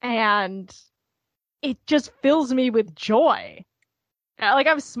 and it just fills me with joy. Like,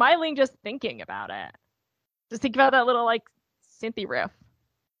 I'm smiling just thinking about it. Just think about that little like synthy riff.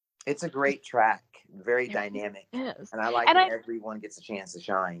 It's a great track, very dynamic, It is. and I like that everyone gets a chance to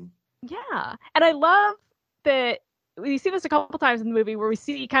shine. Yeah, and I love that we see this a couple times in the movie where we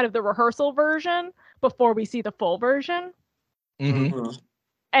see kind of the rehearsal version before we see the full version. Mm-hmm.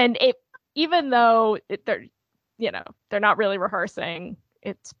 And even though they're not really rehearsing,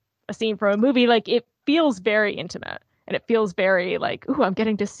 it's a scene from a movie, like it feels very intimate, and it feels very like, ooh, I'm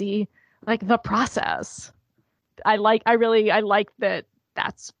getting to see like the process. I like that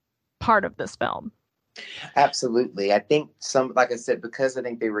that's part of this film. Absolutely. I think like I said, because I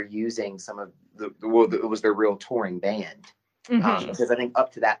think they were using some of it was their real touring band. Because I think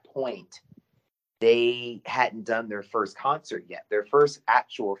up to that point, they hadn't done their first concert yet. Their first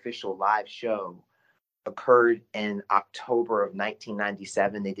actual official live show occurred in October of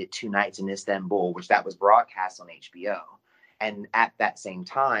 1997. They did 2 nights in Istanbul, which that was broadcast on HBO. And at that same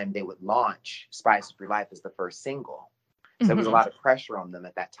time, they would launch Spice Up Your Life as the first single. So there was a lot of pressure on them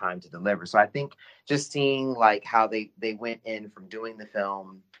at that time to deliver. So I think just seeing like how they went in from doing the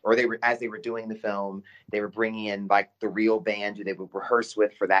film, or as they were doing the film, they were bringing in like the real band who they would rehearse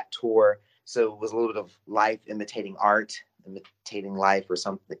with for that tour. So it was a little bit of life imitating art, imitating life, or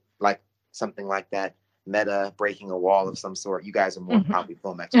something like that. Meta breaking a wall of some sort. You guys are more probably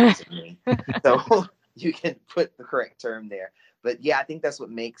film experts than me, so you can put the correct term there. But yeah, I think that's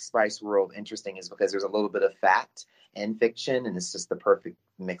what makes Spice World interesting, is because there's a little bit of fact and fiction, and it's just the perfect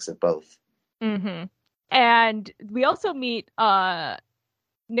mix of both. Mm-hmm. And we also meet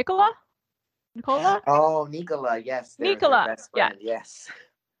Nicola. Oh, Nicola, yes, Nicola, best friend, yes.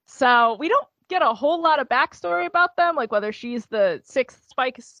 So we don't get a whole lot of backstory about them, like whether she's the 6th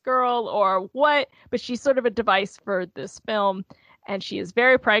Spice Girl or what, but she's sort of a device for this film, and she is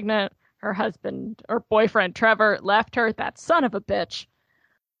very pregnant. Her husband or boyfriend Trevor left her, that son of a bitch,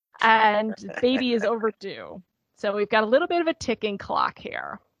 and baby is overdue. So we've got a little bit of a ticking clock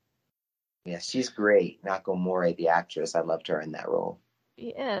here. Yeah, she's great. Nako More, the actress, I loved her in that role. She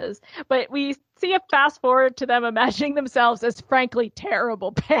is. But we see a fast forward to them imagining themselves as frankly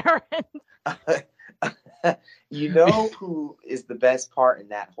terrible parents. You know who is the best part in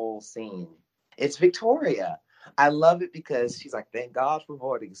that whole scene? It's Victoria. I love it because she's like, thank God for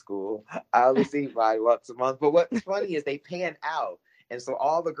boarding school. I only see my once a month. But what's funny is they pan out, and so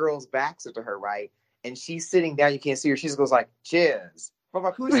all the girls' backs are to her, right? And she's sitting down, you can't see her. She just goes like, cheers. But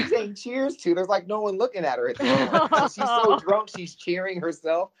like, who's she saying cheers to? There's like no one looking at her at the moment. She's so drunk, she's cheering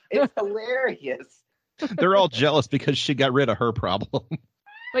herself. It's hilarious. They're all jealous because she got rid of her problem.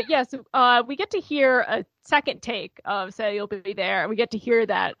 But yes, we get to hear a second take of Say You'll Be There, and we get to hear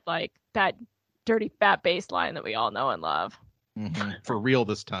that dirty fat bass line that we all know and love. Mm-hmm. For real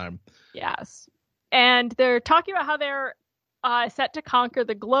this time. Yes. And they're talking about how they're set to conquer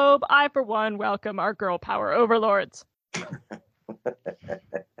the globe. I, for one, welcome our girl power overlords.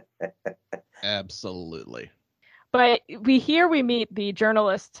 Absolutely. But we meet the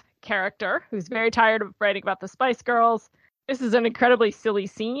journalist character who's very tired of writing about the Spice Girls. This is an incredibly silly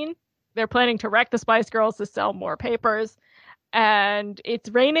scene. They're planning to wreck the Spice Girls to sell more papers. And it's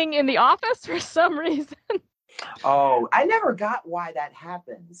raining in the office for some reason. Oh, I never got why that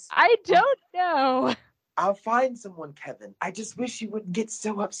happens. I don't know. I'll find someone, Kevin. I just wish you wouldn't get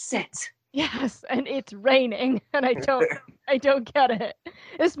so upset. Yes, and it's raining, and I don't get it.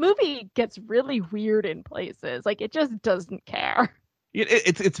 This movie gets really weird in places. Like, it just doesn't care.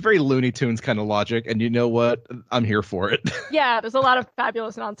 It's very Looney Tunes kind of logic, and you know what? I'm here for it. Yeah, there's a lot of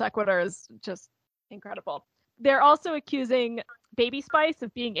fabulous non sequiturs, just incredible. They're also accusing Baby Spice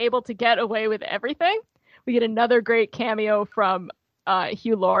of being able to get away with everything. We get another great cameo from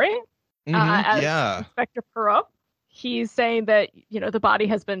Hugh Laurie as Inspector Perot. He's saying that, the body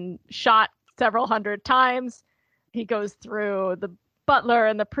has been shot several hundred times. He goes through the butler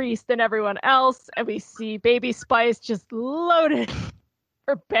and the priest and everyone else, and we see Baby Spice just loaded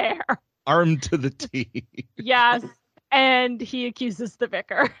for bear. Armed to the teeth. Yes, and he accuses the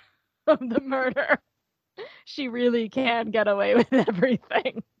vicar of the murder. She really can get away with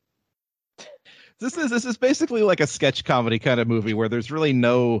everything. This is basically like a sketch comedy kind of movie where there's really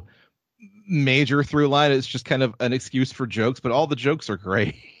no major through line. It's just kind of an excuse for jokes, but all the jokes are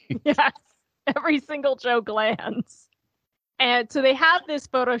great. Yes, every single joke lands. And so they have this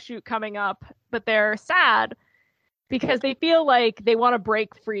photo shoot coming up, but they're sad because they feel like they want to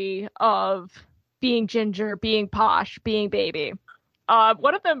break free of being Ginger, being Posh, being Baby.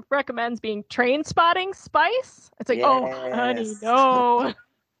 One of them recommends being Train Spotting Spice. It's like, Yes. Oh, honey, no.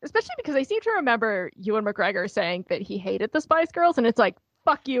 Especially because I seem to remember Ewan McGregor saying that he hated the Spice Girls, and it's like,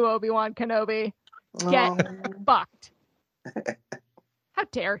 fuck you, Obi-Wan Kenobi. Get fucked. How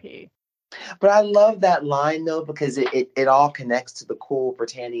dare he? But I love that line, though, because it all connects to the cool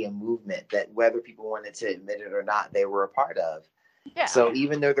Britannia movement that whether people wanted to admit it or not, they were a part of. Yeah. So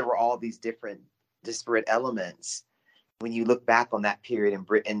even though there were all these different disparate elements, when you look back on that period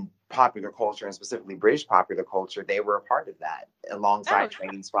in popular culture, and specifically British popular culture, they were a part of that, alongside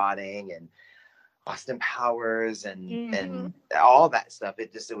Train Spotting and Austin Powers and all that stuff.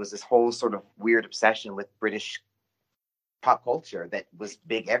 It was this whole sort of weird obsession with British pop culture that was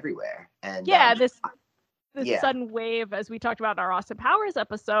big everywhere. And this sudden wave, as we talked about in our Austin Powers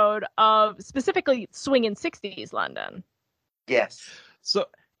episode, of specifically swinging 60s London. Yes. So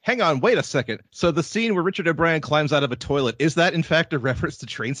hang on, wait a second. So the scene where Richard O'Brien climbs out of a toilet, is that in fact a reference to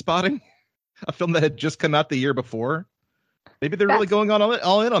Train Spotting? A film that had just come out the year before? Maybe they're really going on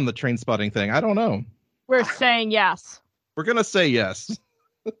all in on the Train Spotting thing. I don't know. We're saying yes. We're going to say yes.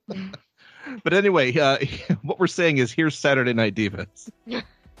 But anyway, what we're saying is here's Saturday Night Divas. You're a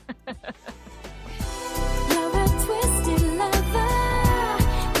twisted lover.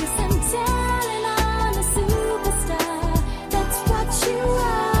 Yes, I'm telling on a superstar. That's what you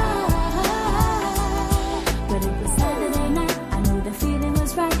are. But it was Saturday night. I knew the feeling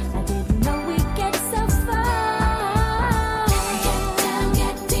was right. I didn't know we'd get so far. Get down,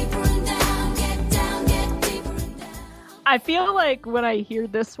 get deeper and down. Get down, get deeper and down. I feel like when I hear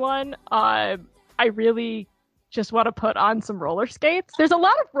this one, I really just want to put on some roller skates. There's a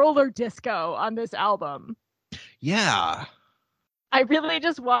lot of roller disco on this album. Yeah. I really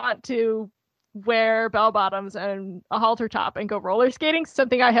just want to wear bell bottoms and a halter top and go roller skating,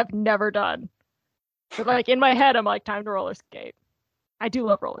 something I have never done. But like in my head, I'm like, time to roller skate. I do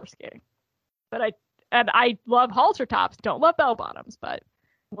love roller skating. But I love halter tops, don't love bell bottoms, but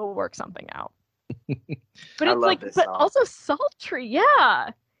we'll work something out. But it's like, but also sultry.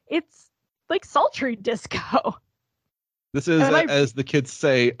 Yeah. It's like sultry disco. This is, as the kids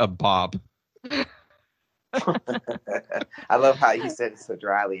say, a bob. I love how you said it so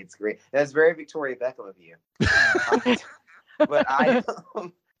dryly. It's great. That's very Victoria Beckham of you. But I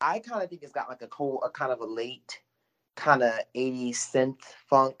kind of think it's got like a kind of a late kind of 80s synth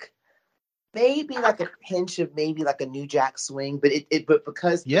funk. Maybe like a pinch of maybe like a New Jack Swing, but but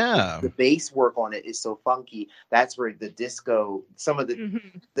because the bass work on it is so funky, that's where the disco, some of the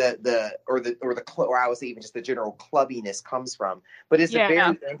or I would say even just the general clubbiness comes from. But it's a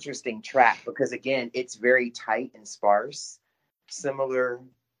very interesting track because again, it's very tight and sparse, similar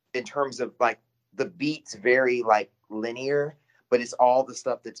in terms of like the beat's very like linear, but it's all the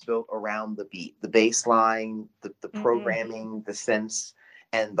stuff that's built around the beat, the bass line, the programming, the synths,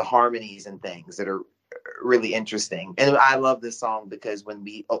 and the harmonies and things that are really interesting. And I love this song because when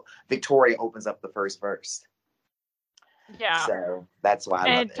Victoria opens up the first verse. Yeah. So that's why I love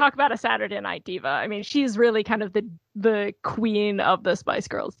it. And talk about a Saturday Night Diva. I mean, she's really kind of the queen of the Spice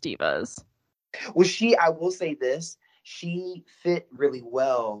Girls divas. Well, I will say this, she fit really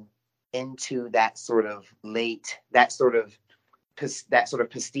well into that sort of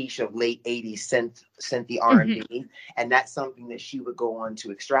pastiche of late 80s synthy R&B, and that's something that she would go on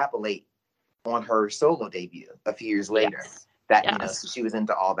to extrapolate on her solo debut a few years later. Yes. That Yes. so she was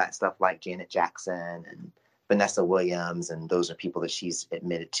into all that stuff like Janet Jackson and Vanessa Williams, and those are people that she's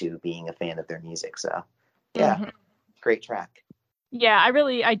admitted to being a fan of their music. So yeah, Mhm. great track. Yeah,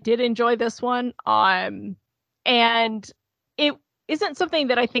 I did enjoy this one. And it isn't something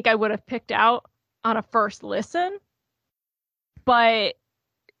that I think I would have picked out on a first listen, but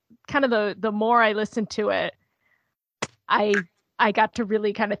kind of the more I listened to it, I got to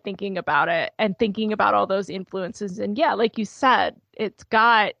really kind of thinking about it and thinking about all those influences. And yeah, like you said, it's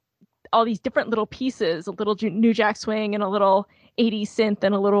got all these different little pieces, a little New Jack Swing and a little 80s synth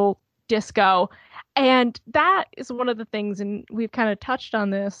and a little disco. And that is one of the things, and we've kind of touched on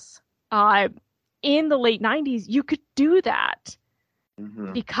this, in the late 90s, you could do that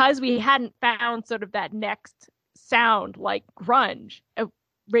Mhm. because we hadn't found sort of that next sound like grunge.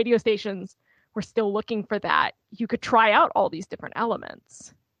 Radio stations were still looking for that. You could try out all these different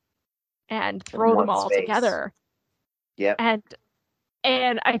elements and throw them one all space. together. Yep.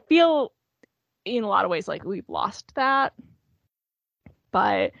 And I feel in a lot of ways like we've lost that,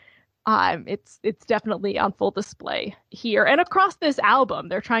 but it's definitely on full display here and across this album.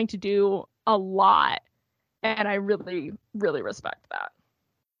 They're trying to do a lot, and I really, really respect that.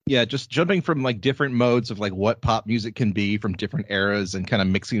 Yeah, just jumping from like different modes of like what pop music can be from different eras and kind of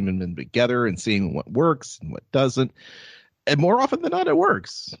mixing them together and seeing what works and what doesn't. And more often than not, it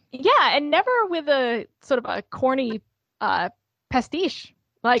works. Yeah, and never with a sort of a corny pastiche.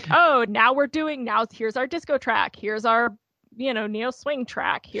 Like, oh, here's our disco track. Here's our, neo swing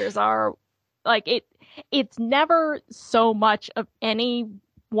track. Here's our, like, it's never so much of any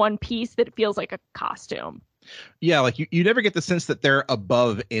one piece that it feels like a costume. Yeah, like you never get the sense that they're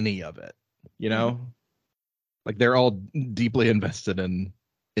above any of it, Like they're all deeply invested in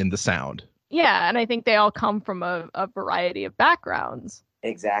the sound. Yeah, and I think they all come from a variety of backgrounds.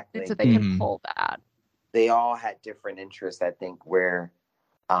 Exactly. So they can pull that. They all had different interests, I think, where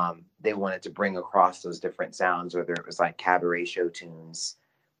they wanted to bring across those different sounds, whether it was like cabaret show tunes,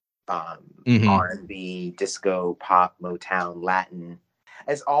 R&B, disco, pop, Motown, Latin.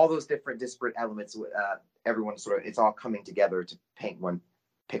 As all those different disparate elements, everyone it's all coming together to paint one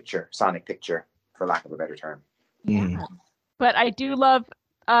picture, sonic picture, for lack of a better term. Yeah. But I do love,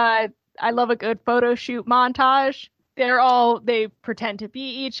 I love a good photo shoot montage. They pretend to be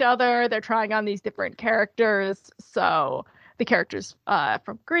each other. They're trying on these different characters. So the characters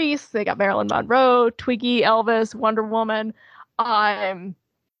from Grease, they got Marilyn Monroe, Twiggy, Elvis, Wonder Woman.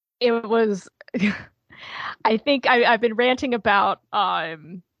 It was, I think I've been ranting about,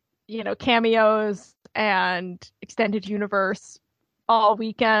 cameos and extended universe all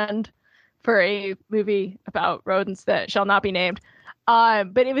weekend for a movie about rodents that shall not be named.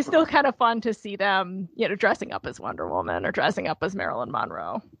 But it was still kind of fun to see them, dressing up as Wonder Woman or dressing up as Marilyn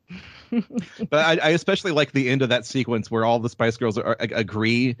Monroe. But I especially like the end of that sequence where all the Spice Girls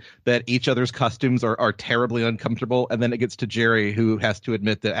agree that each other's costumes are terribly uncomfortable. And then it gets to Jerry, who has to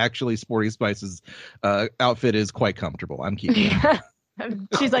admit that actually Sporty Spice's outfit is quite comfortable. I'm keeping it.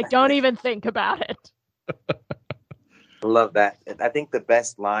 She's like, don't even think about it. Love that. I think the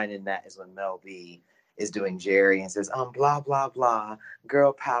best line in that is when Mel B is doing Jerry and says, blah, blah, blah,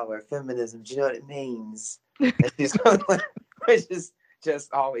 girl power, feminism, do you know what it means? Which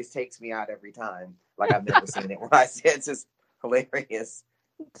just always takes me out every time. Like I've never seen it when I see it. It's just hilarious.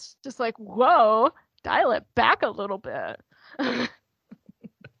 It's just like, whoa, dial it back a little bit.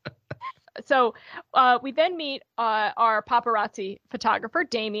 So we then meet our paparazzi photographer,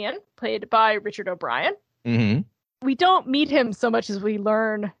 Damien, played by Richard O'Brien. Mm-hmm. We don't meet him so much as we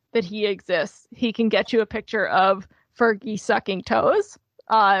learn that he exists. He can get you a picture of Fergie sucking toes,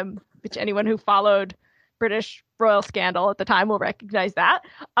 which anyone who followed British royal scandal at the time will recognize that.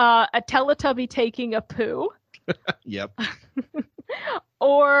 A Teletubby taking a poo. Yep.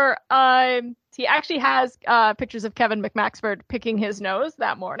 Or he actually has pictures of Kevin McMaxford picking his nose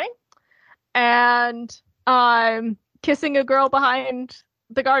that morning. And kissing a girl behind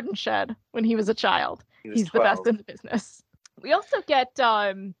the garden shed when he was a child. He's 12. the best in the business. We also get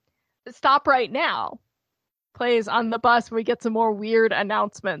Stop Right Now plays on the bus where we get some more weird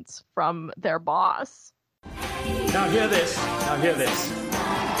announcements from their boss. Now hear this.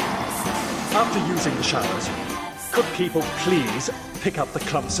 After using the showers, could people please pick up the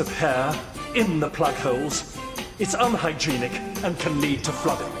clumps of hair in the plug holes? It's unhygienic and can lead to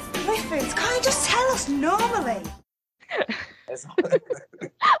flooding. Griffiths, can't you just tell us normally?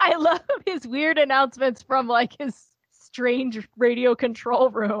 I love his weird announcements from like his strange radio control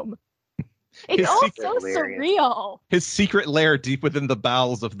room. It's His all secret so hilarious. surreal. His secret lair deep within the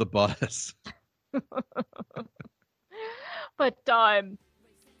bowels of the bus. But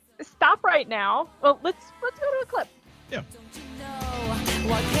stop right now. Well, let's go to a clip.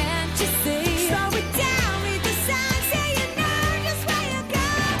 What can't you see? Slow it down, read the signs, say you know just where you're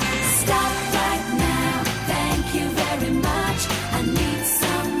going. Stop right now, thank you very much. I need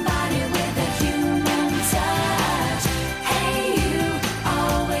somebody with a human touch. Hey, you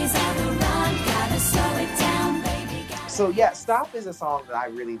always on the run, gotta slow it down, baby. So yeah, Stop is a song that I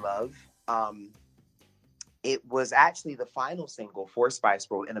really love. It was actually the final single for Spice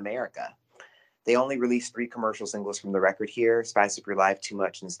World in America. They only released 3 commercial singles from the record here: Spice Up Your Life, Too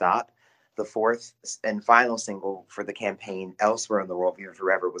Much, and Stop. The 4th and final single for the campaign, Elsewhere in the World, Viva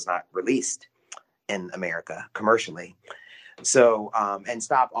Forever, was not released in America commercially. So, and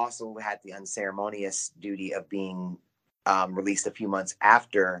Stop also had the unceremonious duty of being released a few months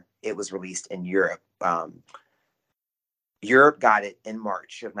after it was released in Europe. Europe got it in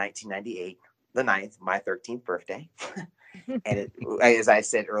March of 1998, the 9th, my 13th birthday. And it, as I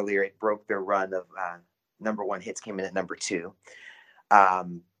said earlier, it broke their run of number 1 hits, came in at number 2.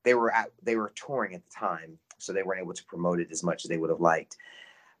 They were touring at the time, so they weren't able to promote it as much as they would have liked.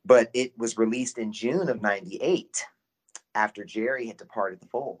 But it was released in June of 98 after Jerry had departed the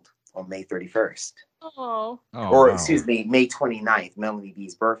fold on May 31st. Excuse me, May 29th, Melanie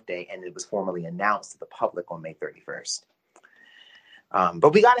B's birthday, and it was formally announced to the public on May 31st.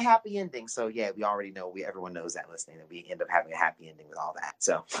 But we got a happy ending, so yeah, we already know. Everyone knows that listening, that we end up having a happy ending with all that.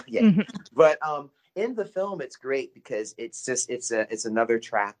 So yeah, but in the film, it's great because it's another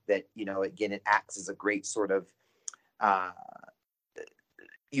track that, you know, again, it acts as a great sort of.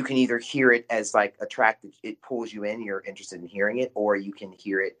 You can either hear it as like a track that it pulls you in, you're interested in hearing it, or you can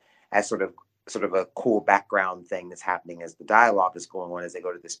hear it as sort of a cool background thing that's happening as the dialogue is going on as they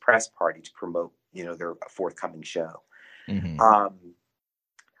go to this press party to promote, you know, their forthcoming show.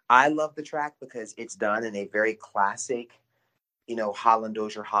 I love the track because it's done in a very classic, you know, Holland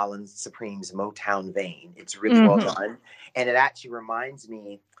Dozier Holland Supremes Motown vein. It's really well done. And it actually reminds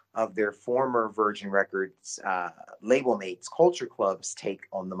me of their former Virgin Records label mates, Culture Club's take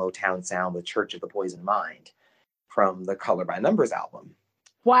on the Motown sound with Church of the Poison Mind from the Color by Numbers album.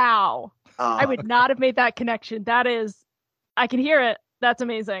 Wow. I would not have made that connection. That is, I can hear it. That's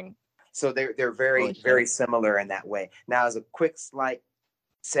amazing. So they're very, very similar in that way. Now, as a quick slight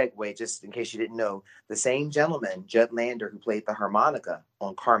segue, just in case you didn't know, the same gentleman, Judd Lander, who played the harmonica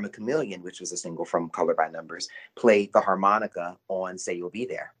on Karma Chameleon, which was a single from Color by Numbers, played the harmonica on Say You'll Be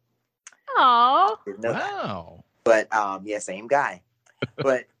There. Oh, Wow. But yeah, same guy.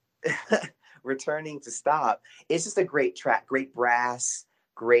 But returning to Stop, it's just a great track, great brass,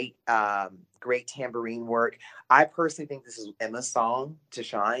 great tambourine work. I personally think this is Emma's song to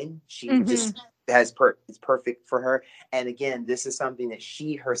shine. She just it's perfect for her. And again, this is something that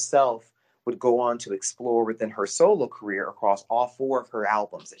she herself would go on to explore within her solo career across all 4 of her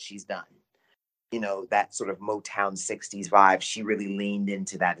albums that she's done. You know, that sort of Motown 60s vibe. She really leaned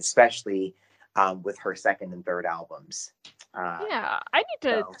into that, especially with her second and third albums. Yeah, I need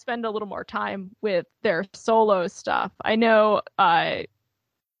to spend a little more time with their solo stuff. I know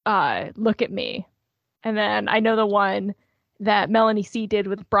Look at Me. And then I know the one that Melanie C did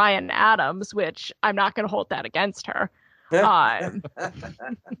with Bryan Adams, which I'm not going to hold that against her. But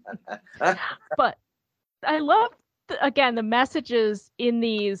I love, again, the messages in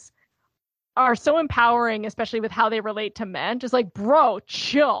these are so empowering, especially with how they relate to men. Just like, bro,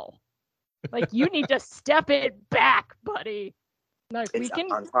 chill. Like, you need to step it back, buddy. Like, It's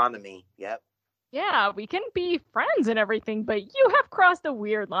autonomy. Yep. Yeah, we can be friends and everything, but you have crossed a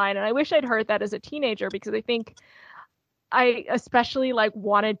weird line. And I wish I'd heard that as a teenager, because I think I especially like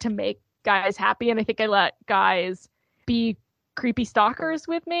wanted to make guys happy. And I think I let guys be creepy stalkers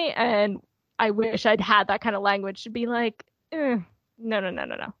with me. And I wish I'd had that kind of language to be like, no.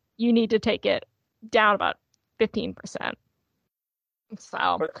 You need to take it down about 15%.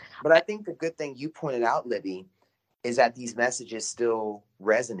 So, but I think the good thing you pointed out, Libby, is that these messages still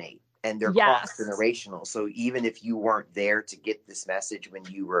resonate. And they're cross-generational. So even if you weren't there to get this message when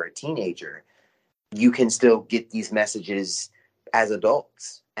you were a teenager, you can still get these messages as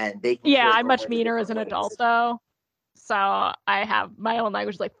adults. And they can I'm much meaner as an adult, though. So I have my own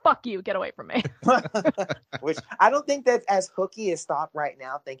language like, fuck you, get away from me. Which I don't think that's as hooky as Stop right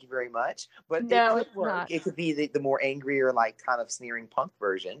now. Thank you very much. But no, it could work. Not. It could be the more angrier, like kind of sneering punk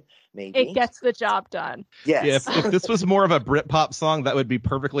version, maybe. It gets the job done. Yes. Yeah, if this was more of a Britpop song, that would be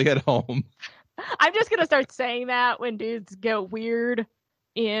perfectly at home. I'm just going to start saying that when dudes go weird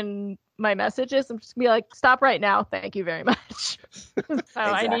in my messages. I'm just gonna be like, stop right now. Thank you very much. So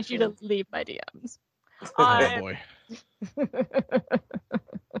I need you to Exactly. leave my DMs. Oh boy.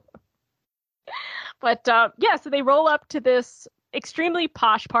 But yeah, so they roll up to this extremely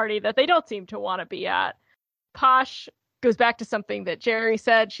posh party that they don't seem to want to be at. Posh goes back to something that Jerry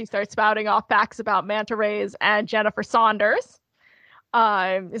said. She starts spouting off facts about manta rays and Jennifer Saunders.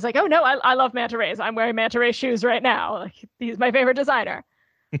 Is like, oh no, I love manta rays. I'm wearing manta ray shoes right now. Like, he's my favorite designer.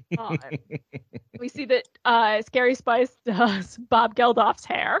 We see that Scary Spice does Bob Geldof's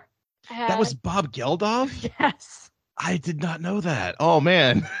hair. That was Bob Geldof? Yes. I did not know that. Oh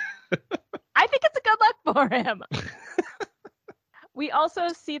man. I think it's a good look for him. We also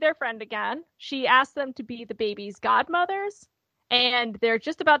see their friend again. She asks them to be the baby's godmothers, and they're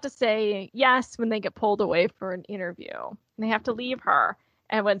just about to say yes when they get pulled away for an interview. And they have to leave her.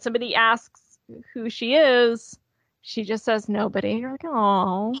 And when somebody asks who she is, she just says nobody. You're like,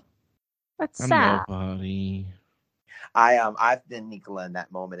 oh, that's I'm sad. nobody. I've been Nicola in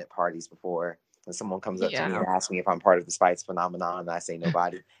that moment at parties before. When someone comes up to me and asks me if I'm part of the Spice phenomenon, and I say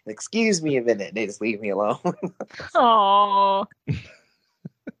nobody. Excuse me a minute, and they just leave me alone. Oh.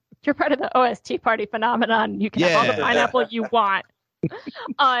 You're part of the OST party phenomenon. You can have all the Yeah. pineapple you want.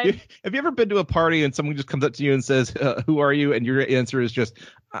 Have you ever been to a party and someone just comes up to you and says, who are you? And your answer is just,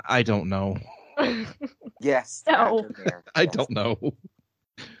 I don't know. Yes. No. I've been there. I Yes. don't know.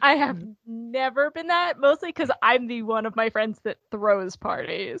 I have never been that, mostly because I'm the one of my friends that throws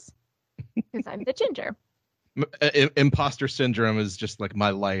parties. Because I'm the ginger. Imposter syndrome is just like my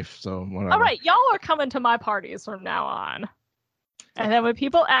life. So whatever. All right, y'all are coming to my parties from now on. And then when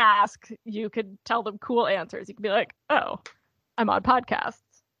people ask, you could tell them cool answers. You could be like, oh, I'm on podcasts.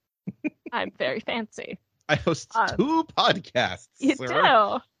 I'm very fancy. I host 2 podcasts. You sir.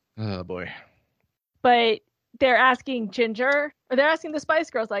 do. Oh boy. But they're asking Ginger, or they're asking the Spice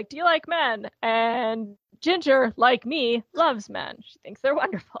Girls, like, do you like men? And Ginger, like me, loves men. She thinks they're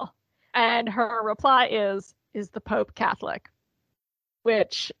wonderful. And her reply is the Pope Catholic?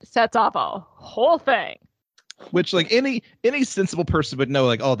 Which sets off a whole thing. Which, like, any sensible person would know,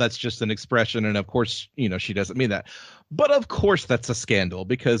 like, oh, that's just an expression, and of course, she doesn't mean that. But of course, that's a scandal,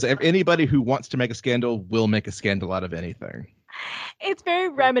 because anybody who wants to make a scandal will make a scandal out of anything. It's very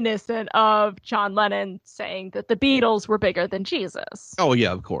reminiscent of John Lennon saying that the Beatles were bigger than Jesus. Oh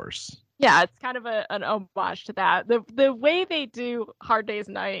yeah, of course. Yeah, it's kind of an homage to that. The way they do Hard Day's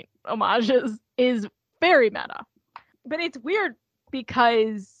Night homages is very meta. But it's weird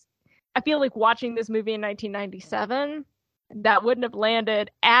because I feel like watching this movie in 1997, that wouldn't have landed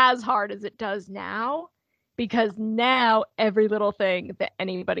as hard as it does now, because now every little thing that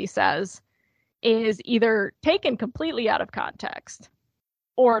anybody says is either taken completely out of context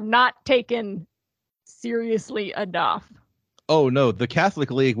or not taken seriously enough. Oh no, the Catholic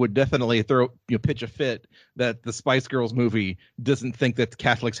League would definitely pitch a fit that the Spice Girls movie doesn't think that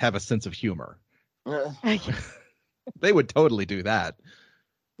Catholics have a sense of humor. They would totally do that.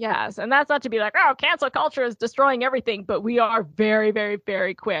 Yes, and that's not to be like, oh, cancel culture is destroying everything, but we are very, very,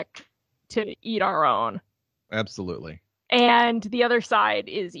 very quick to eat our own. Absolutely. And the other side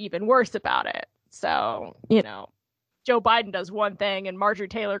is even worse about it. So, Joe Biden does one thing and Marjorie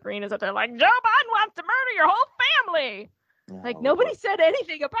Taylor Greene is up there like, Joe Biden wants to murder your whole family. Like, nobody said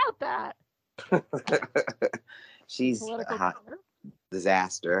anything about that. She's a Political hot power.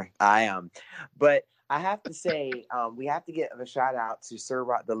 disaster. But I have to say, we have to give a shout out to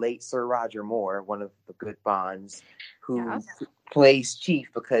the late Sir Roger Moore, one of the good Bonds, who Yes. plays Chief,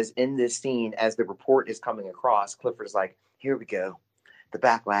 because in this scene, as the report is coming across, Clifford's like, here we go. The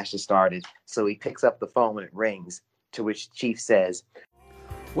backlash has started. So he picks up the phone when it rings, to which Chief says,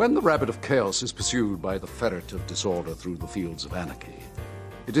 When the rabbit of chaos is pursued by the ferret of disorder through the fields of anarchy,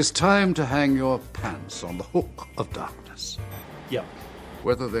 it is time to hang your pants on the hook of darkness, Yep.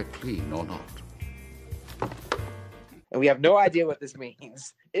 whether they're clean or not. and we have no idea what this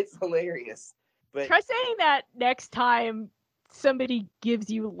means. It's hilarious. But Try saying that next time somebody gives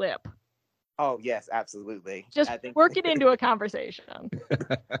you lip. oh yes, absolutely. Just I think work it into a conversation.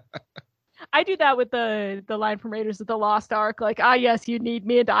 I do that with the line from Raiders of the Lost Ark, like, yes, you need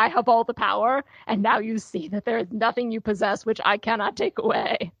me and I have all the power, and now you see that there is nothing you possess which I cannot take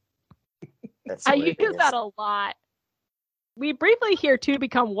away. that's I use hilarious. that a lot. We briefly hear two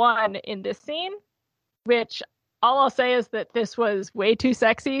become one in this scene, which all I'll say is that this was way too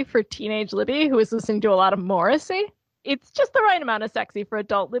sexy for teenage Libby, who was listening to a lot of Morrissey. It's just the right amount of sexy for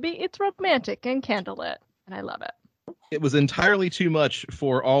adult Libby. It's romantic and candlelit, and I love it. It was entirely too much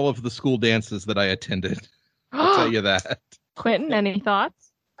for all of the school dances that I attended. I'll tell you that. Quentin, any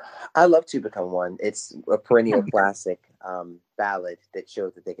thoughts? I love To Become One. It's a perennial classic ballad that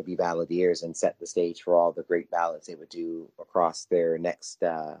showed that they could be balladeers and set the stage for all the great ballads they would do across their next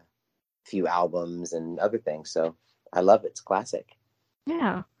few albums and other things. So I love it. It's a classic.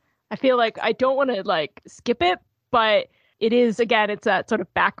 Yeah. I feel like I don't want to like skip it, but it is, again, it's that sort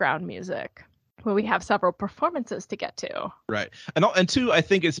of background music where we have several performances to get to. Right. And two, I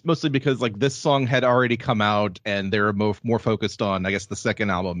think it's mostly because like this song had already come out and they're more focused on, I guess, the second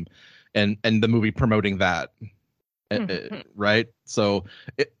album and the movie promoting that. Right. So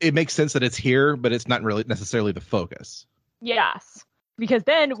it makes sense that it's here, but it's not really necessarily the focus. Yes. Because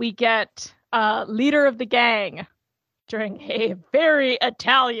then we get Leader of the Gang during a very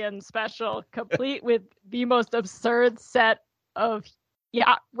Italian special, complete with the most absurd set of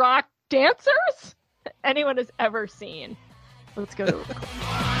yacht rock dancers anyone has ever seen. Let's go to record.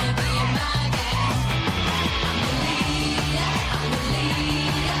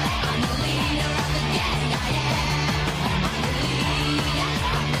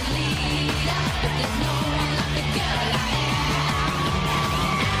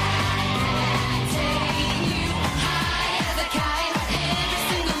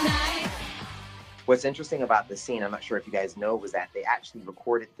 What's interesting about the scene, I'm not sure if you guys know, was that they actually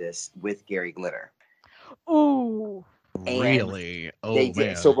recorded this with Gary Glitter. Ooh. And really? Oh, they did.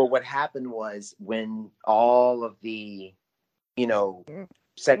 man. So, but what happened was when all of the,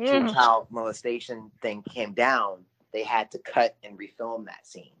 sexual child molestation thing came down, they had to cut and refilm that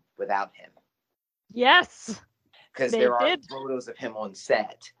scene without him. Yes. Because They there are did. photos of him on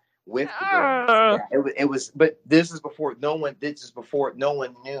set with the girls. Yeah, it was, but this is before no one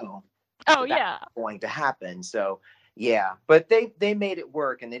knew Oh, that yeah. was going to happen. So, yeah, but they made it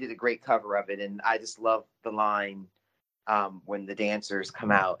work and they did a great cover of it. And I just love the line when the dancers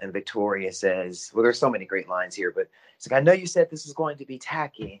come out and Victoria says, well, there's so many great lines here, but it's like, I know you said this is going to be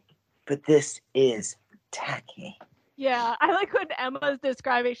tacky, but this is tacky. Yeah, I like when Emma's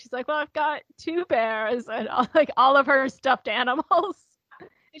describing, she's like, well, I've got 2 bears and all of her stuffed animals.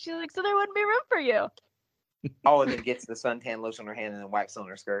 And she's like, so there wouldn't be room for you. Oh, and then gets the suntan lotion on her hand and then wipes on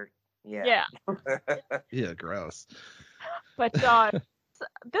her skirt. Yeah. Yeah, gross. But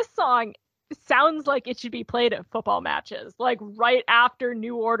this song sounds like it should be played at football matches, like right after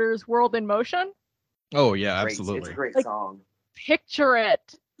New Order's World in Motion. Oh, yeah, Great. absolutely. It's a great Like, song. Picture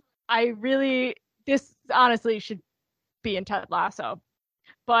it. This honestly should be in Ted Lasso.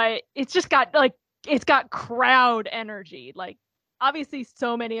 But it's just got it's got crowd energy. Like, obviously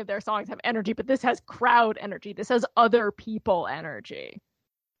so many of their songs have energy, but this has crowd energy. This has other people energy.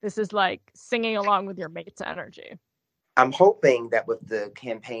 This is like singing along with your mates energy. I'm hoping that with the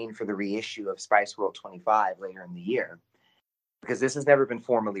campaign for the reissue of Spice World 25 later in the year, because this has never been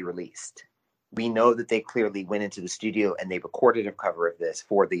formally released, we know that they clearly went into the studio and they recorded a cover of this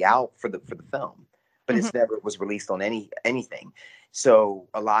for the film, but it's never was released on anything. So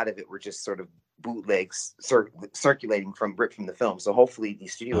a lot of it were just sort of bootlegs circulating from the film. So hopefully the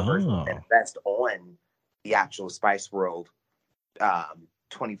studio version will invest on the actual Spice World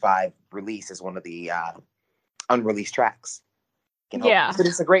 25 release as one of the unreleased tracks. Yeah. But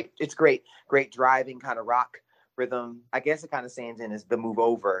it's great driving kind of rock rhythm. I guess it kind of stands in as the Move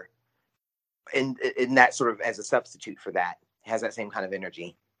Over, in that sort of as a substitute for that. It has that same kind of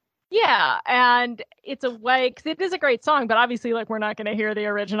energy. Yeah, and it's a way, because it is a great song, but obviously, like, we're not going to hear the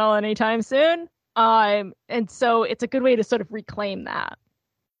original anytime soon. And so it's a good way to sort of reclaim that.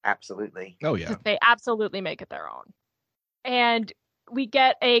 Absolutely. Oh, yeah. They absolutely make it their own. And we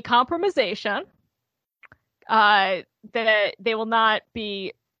get a compromisation that they will not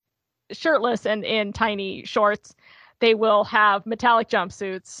be shirtless and in tiny shorts. They will have metallic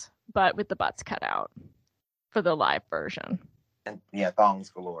jumpsuits, but with the butts cut out for the live version. And yeah, thongs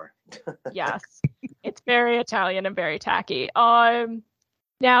galore. Yes. It's very Italian and very tacky.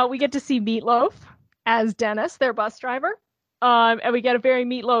 Now we get to see Meatloaf as Dennis, their bus driver. And we get a very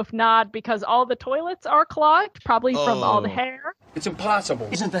Meatloaf nod because all the toilets are clogged, probably from all the hair. It's impossible.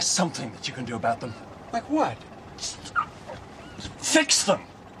 Isn't there something that you can do about them? Like what? Fix them!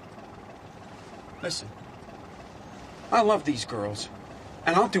 Listen, I love these girls,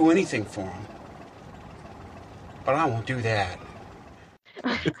 and I'll do anything for them. But I won't do that.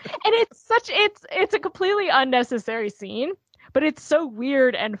 And it's a completely unnecessary scene, but it's so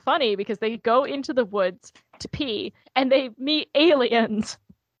weird and funny because they go into the woods to pee and they meet aliens.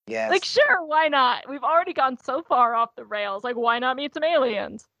 Yes. Like, sure, why not? We've already gone so far off the rails. Like, why not meet some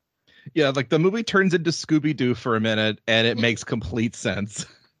aliens? Yeah, like the movie turns into Scooby-Doo for a minute and it makes complete sense.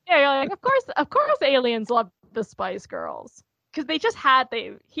 Yeah, you're like, of course aliens love the Spice Girls. Because they just had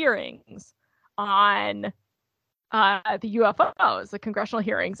the hearings on the UFOs, the congressional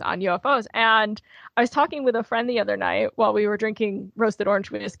hearings on UFOs. And I was talking with a friend the other night while we were drinking roasted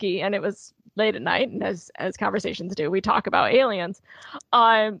orange whiskey, and it was late at night, and as conversations do, we talk about aliens.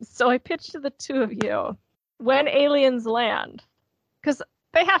 So I pitched to the two of you, when aliens land, because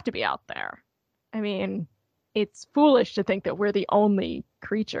they have to be out there. I mean, it's foolish to think that we're the only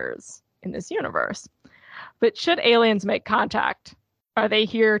creatures in this universe. But should aliens make contact, are they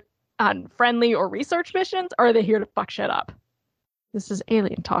here on friendly or research missions, or are they here to fuck shit up? This is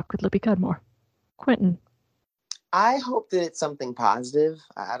Alien Talk with Libby Cudmore. Quentin. I hope that it's something positive.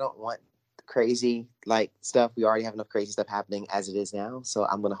 I don't want crazy stuff. We already have enough crazy stuff happening as it is now, so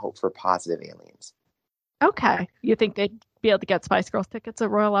I'm going to hope for positive aliens. Okay. You think they'd be able to get Spice Girls tickets at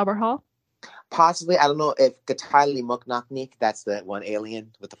Royal Albert Hall? Possibly. I don't know if Katali Muknaknik, that's the one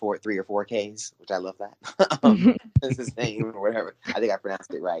alien with the 3 or 4 Ks, which I love that. That's his name or whatever. I think I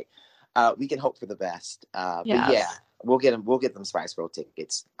pronounced it right. We can hope for the best. But yeah, we'll get them Spice Girl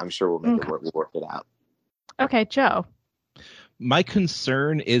tickets. I'm sure we'll make it work. We'll work it out. Okay, Joe. My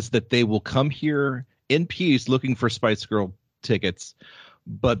concern is that they will come here in peace looking for Spice Girl tickets,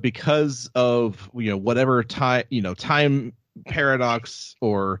 but because of whatever time paradox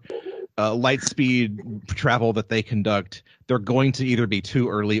or light speed travel that they conduct, they're going to either be too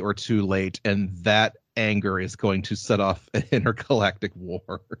early or too late, and that anger is going to set off an intergalactic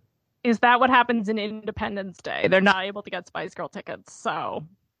war. Is that what happens in Independence Day? They're not able to get Spice Girl tickets, so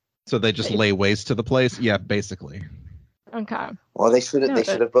they just lay waste to the place? Yeah, basically. Okay. Well, they should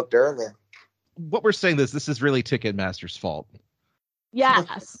have booked earlier. What we're saying is this is really Ticketmaster's fault.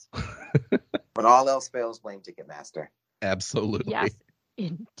 Yes. When all else fails, blame Ticketmaster. Absolutely. Yes,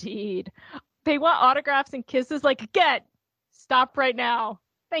 indeed. They want autographs and kisses. Again, stop right now.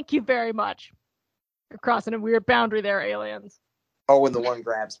 Thank you very much. You're crossing a weird boundary there, aliens. Oh, when the one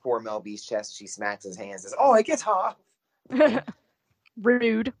grabs poor Mel B's chest, she smacks his hands and says, "Oh, it gets hot."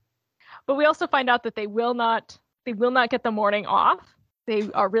 Rude. But we also find out that they will not get the morning off. They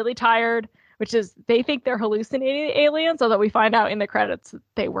are really tired, which is they think they're hallucinating the aliens, although we find out in the credits that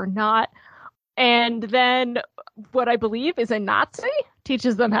they were not. And then what I believe is a Nazi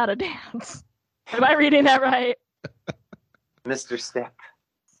teaches them how to dance. Am I reading that right? Mr. Step.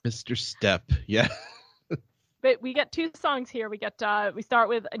 Mr. Step, yeah. But we get 2 songs here. We start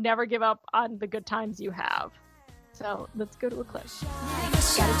with Never Give Up on the Good Times You Have. So let's go to a clip.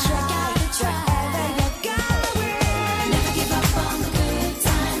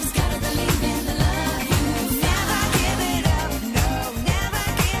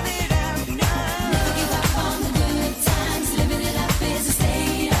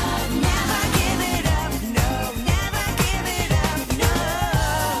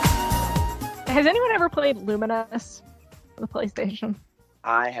 Has anyone ever played Luminous on the PlayStation?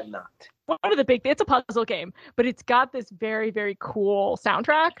 I have not. It's a puzzle game, but it's got this very, very cool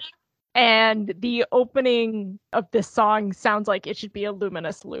soundtrack. And the opening of this song sounds like it should be a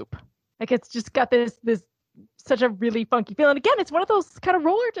Luminous loop. It's just got this such a really funky feeling. Again, it's one of those kind of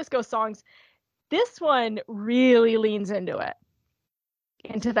roller disco songs. This one really leans into it,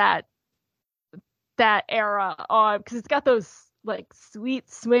 into that era, because it's got those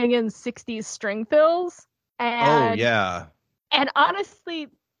sweet swinging 60s string fills. And, oh yeah. And honestly,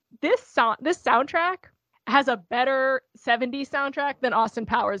 this soundtrack has a better 70s soundtrack than Austin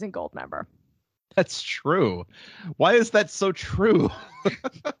Powers and Goldmember. That's true. Why is that so true?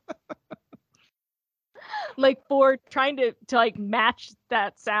 For trying to match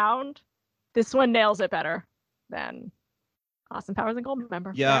that sound, this one nails it better than Austin Powers and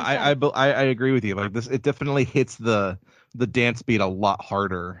Goldmember. Yeah, I agree with you. It definitely hits the dance beat a lot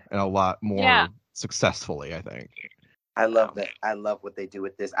harder and a lot more successfully, I think. I love that. I love what they do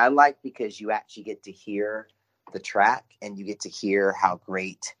with this. I like because you actually get to hear the track and you get to hear how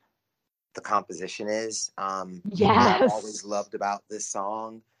great the composition is. Yes. What I've always loved about this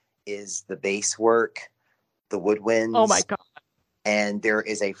song is the bass work, the woodwinds. Oh my God. And there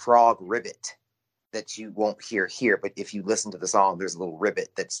is a frog ribbit that you won't hear here, but if you listen to the song, there's a little ribbit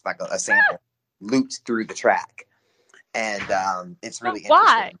that's like a sample looped through the track. And it's really interesting.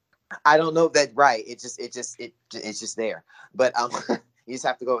 Why? I don't know that right. It's just there. But you just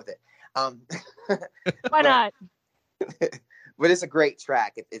have to go with it. Why not? But it's a great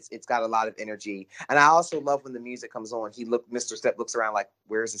track. It's got a lot of energy. And I also love when the music comes on. Mr. Step looks around like,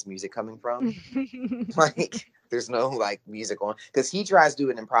 where's this music coming from? There's no music on. Because he tries to do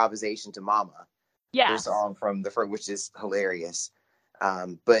an improvisation to Mama. Yeah. The song from the first, which is hilarious.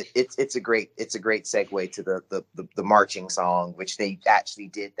 But it's a great segue to the marching song, which they actually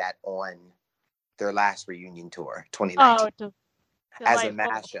did that on their last reunion tour, 2019, as a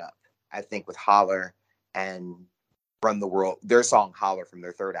mashup, I think, with Holler and Run the World, their song Holler from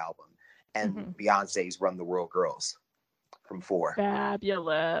their third album, and Beyonce's Run the World Girls from 4.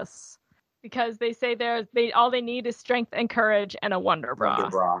 Fabulous. Because they say all they need is strength and courage and a Wonder Bra. Wonder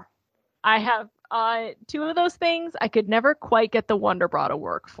Bra. I have 2 of those things. I could never quite get the Wonder Bra to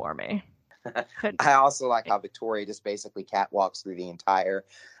work for me. I also like how Victoria just basically catwalks through the entire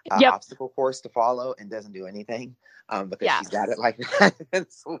obstacle course to follow and doesn't do anything because she's got it like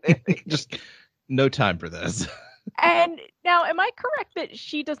that. Just no time for this. And now, am I correct that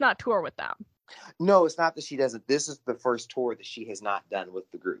she does not tour with them? No, it's not that she doesn't. This is the first tour that she has not done with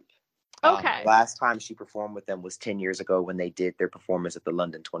the group. Okay. Last time she performed with them was 10 years ago when they did their performance at the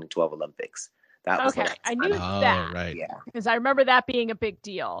London 2012 Olympics. That was I knew that. Right. Yeah. Because I remember that being a big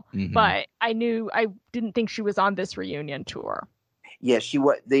deal. But I didn't think she was on this reunion tour. Yeah, she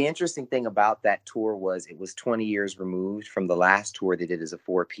was. The interesting thing about that tour was it was 20 years removed from the last tour they did as a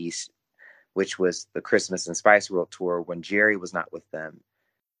 4-piece, which was the Christmas and Spice World tour when Jerry was not with them.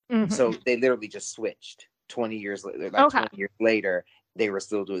 So they literally just switched 20 years later. 20 years later, they did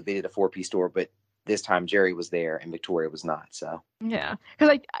a 4-piece tour, but this time Jerry was there and Victoria was not. So yeah,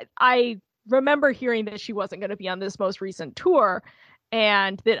 because I remember hearing that she wasn't going to be on this most recent tour,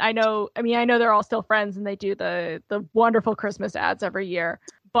 and that I know they're all still friends and they do the wonderful Christmas ads every year,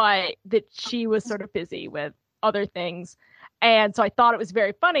 but that she was sort of busy with other things. And so I thought it was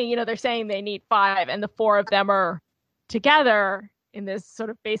very funny. They're saying they need 5 and the 4 of them are together in this sort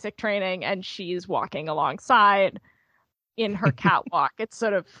of basic training and she's walking alongside in her catwalk. It's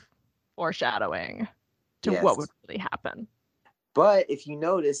sort of foreshadowing to what would really happen. But if you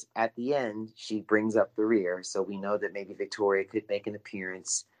notice at the end, she brings up the rear. So we know that maybe Victoria could make an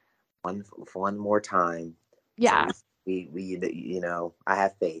appearance one more time. Yeah. So we I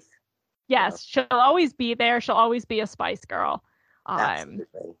have faith. Yes, she'll always be there. She'll always be a Spice Girl.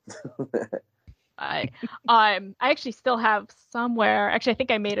 Absolutely. I actually still have somewhere. Actually, I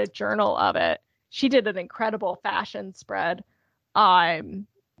think I made a journal of it. She did an incredible fashion spread. Again,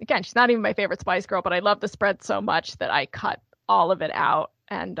 she's not even my favorite Spice Girl, but I love the spread so much that I cut all of it out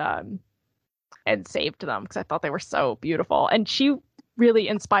and saved them because I thought they were so beautiful. And she really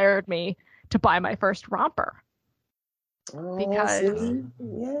inspired me to buy my first romper.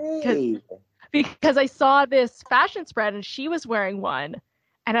 Because I saw this fashion spread and she was wearing one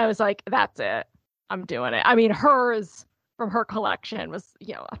and I was like, that's it. I'm doing it. I mean, hers from her collection was,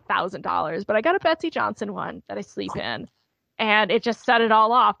 $1,000, but I got a Betsy Johnson one that I sleep in and it just set it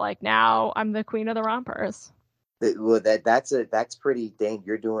all off. Like now I'm the queen of the rompers. Well, that's pretty dang.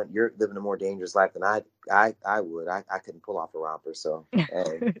 You're living a more dangerous life than I would. I couldn't pull off a romper. So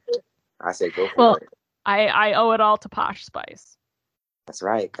hey, I say go for it. I owe it all to Posh Spice. That's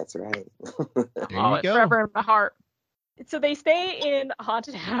right. Oh, it's forever in my heart. So they stay in a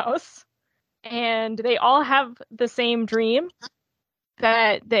haunted house, and they all have the same dream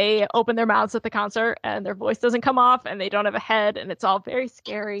that they open their mouths at the concert, and their voice doesn't come off, and they don't have a head, and it's all very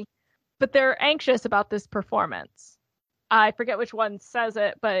scary. But they're anxious about this performance. I forget which one says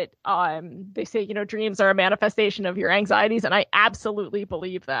it, but they say, dreams are a manifestation of your anxieties, and I absolutely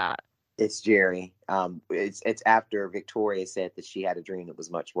believe that. It's Jerry. It's after Victoria said that she had a dream that was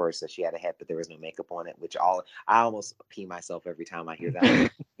much worse, that she had a head, but there was no makeup on it, I almost pee myself every time I hear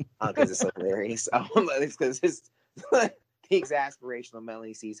that because it's so hilarious. Because it's the exasperation on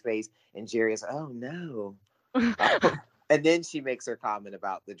Melanie C's face, and Jerry is, oh no. And then she makes her comment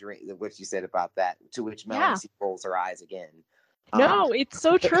about the dream, what she said about that, to which Melanie C rolls her eyes again. No, it's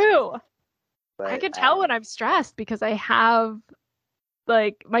so true. But, I can tell when I'm stressed because I have,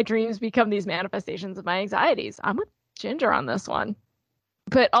 my dreams become these manifestations of my anxieties. I'm with Ginger on this one.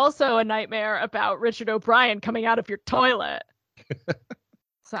 But also a nightmare about Richard O'Brien coming out of your toilet.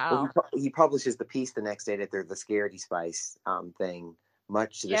 So he publishes the piece the next day that they're the Scaredy Spice thing,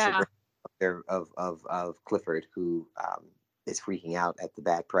 much to the chagrin of Clifford, who is freaking out at the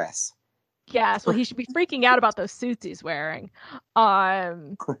bad press. Yes, well, he should be freaking out about those suits he's wearing.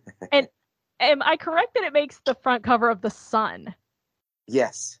 And am I correct that it makes the front cover of The Sun?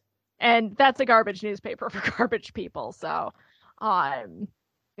 Yes. And that's a garbage newspaper for garbage people, so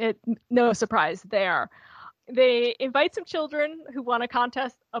no surprise there. They invite some children who want a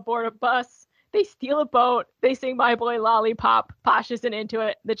contest aboard a bus. They steal a boat. They sing My Boy Lollipop. Posh isn't into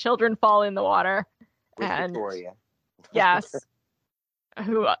it. The children fall in the water. With Victoria. Yes.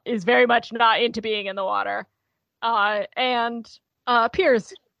 Who is very much not into being in the water. And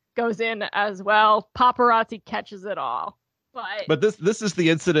Piers goes in as well. Paparazzi catches it all. But this is the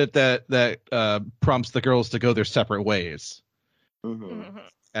incident that prompts the girls to go their separate ways. Mm-hmm.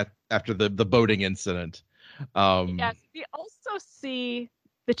 After the boating incident. Yes, we also see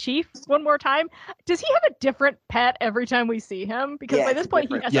the chief one more time. Does he have a different pet every time we see him? Because Yeah, by it's this a point,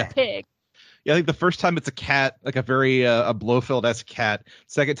 he different- has a pig. Yeah, I think the first time it's a cat, like a very a Blofeld-esque cat.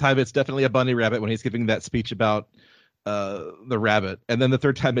 Second time it's definitely a bunny rabbit when he's giving that speech about the rabbit, and then the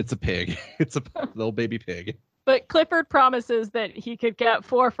third time it's a pig. It's a little baby pig. But Clifford promises that he could get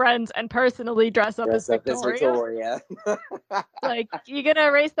 4 friends and personally dress up as Dress up as Victoria. Victoria. Like, you gonna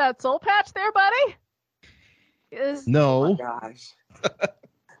erase that soul patch there, buddy? Is- No. Oh my gosh.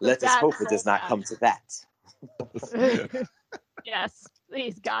 Let us That hope it does soul not come to that. Yes,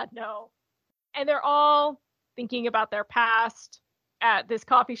 please, God, no. And they're all thinking about their past at this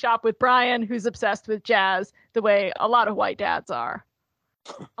coffee shop with Brian, who's obsessed with jazz, the way a lot of white dads are.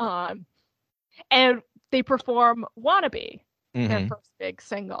 And they perform "Wannabe," their first big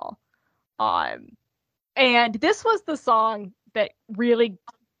single. And this was the song that really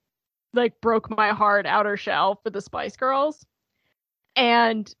like broke my hard outer shell for the Spice Girls.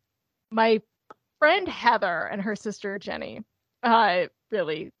 And my friend Heather and her sister Jenny,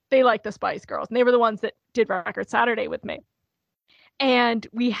 really, they like the Spice Girls. And they were the ones that did Record Saturday with me. And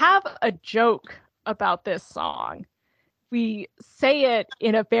we have a joke about this song. We say it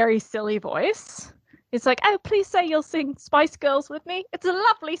in a very silly voice. It's like, oh, please say you'll sing Spice Girls with me. It's a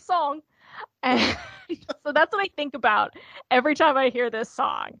lovely song. And so that's what I think about every time I hear this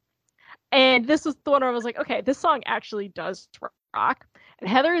song. And this was the one where I was like, okay, this song actually does rock. And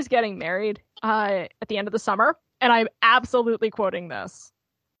Heather is getting married at the end of the summer. And I'm absolutely quoting this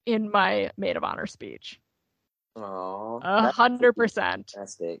in my maid of honor speech. Oh, 100%.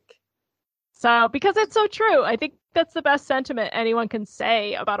 fantastic. So, because it's so true, I think that's the best sentiment anyone can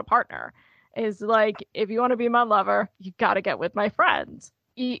say about a partner is like, if you want to be my lover, you got to get with my friends.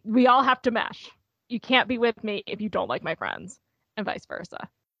 We all have to mesh. You can't be with me if you don't like my friends, and vice versa.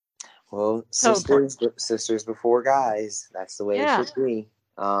 Well, So sisters before guys. That's the way Yeah. it should be.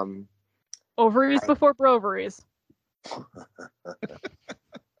 Ovaries before broveries.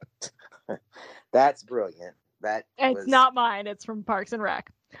 That's brilliant. That It's was not mine. It's from Parks and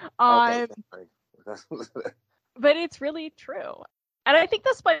Rec. okay. But it's really true. And I think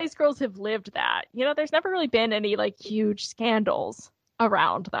the Spice Girls have lived that. You know, there's never really been any like huge scandals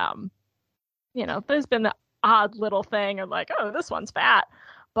around them. You know, there's been the odd little thing of like, oh, this one's fat.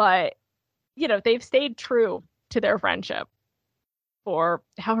 But, you know, they've stayed true to their friendship for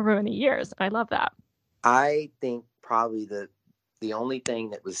however many years. I love that. I think probably the only thing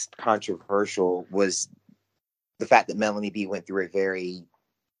that was controversial was the fact that Melanie B went through a very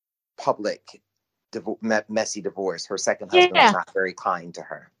public, messy divorce. Her second husband was not very kind to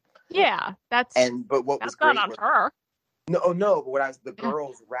her. Yeah, but what was great not on was, her. No, but the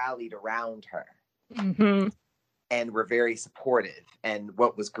girls rallied around her. Mm-hmm. And were very supportive. And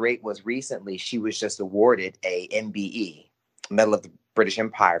what was great was recently she was just awarded a MBE, Medal of the British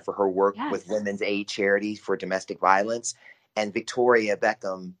Empire, for her work with women's aid charities for domestic violence. And Victoria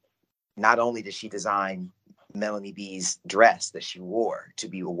Beckham, not only did she design Melanie B's dress that she wore to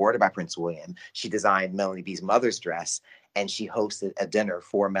be awarded by Prince William, she designed Melanie B's mother's dress, and she hosted a dinner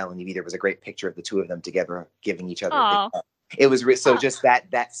for Melanie B. There was a great picture of the two of them together giving each other a big hug. It was so just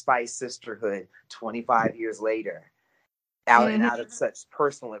that Spice sisterhood 25 years later, out of such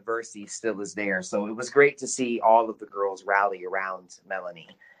personal adversity, still is there. So it was great to see all of the girls rally around Melanie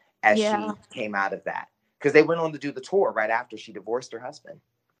as she came out of that, because they went on to do the tour right after she divorced her husband.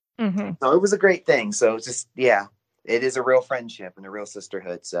 Mm-hmm. So it was a great thing. So just it is a real friendship and a real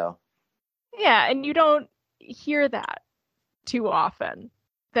sisterhood. So and you don't hear that too often.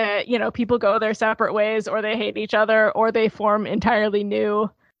 That, you know, people go their separate ways, or they hate each other, or they form entirely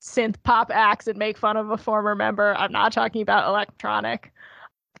new synth pop acts and make fun of a former member. I'm not talking about electronic,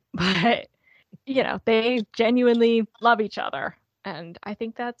 but, you know, they genuinely love each other. And I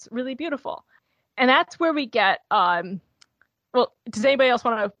think that's really beautiful. And that's where we get, well, does anybody else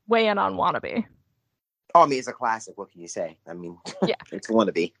want to weigh in on Wannabe? Oh, I mean, it's a classic. What can you say? I mean, it's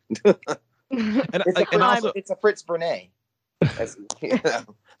Wannabe. It's a Fritz Burnett.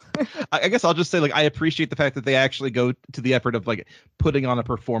 I guess I'll just say, like, I appreciate the fact that they actually go to the effort of like putting on a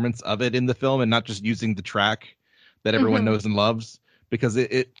performance of it in the film and not just using the track that everyone knows and loves, because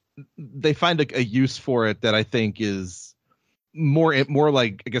they find a use for it that I think is more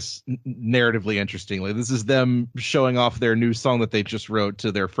like, I guess, narratively interesting. Like, this is them showing off their new song that they just wrote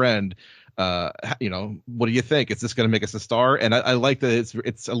to their friend. You know, what do you think? Is this going to make us a star? And I like that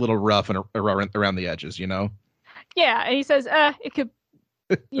it's a little rough and around the edges, you know? Yeah, and he says, it could,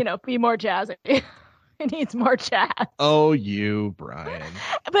 you know, be more jazzy. It needs more jazz. Oh, you, Brian.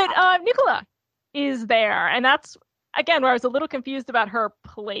 But Nicola is there, and that's, again, where I was a little confused about her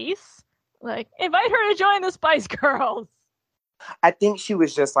place. Like, invite her to join the Spice Girls. I think she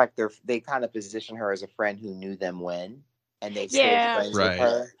was just like they kind of positioned her as a friend who knew them when, and they stayed Yeah. friends Right. with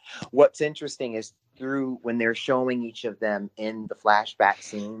her. What's interesting is when they're showing each of them in the flashback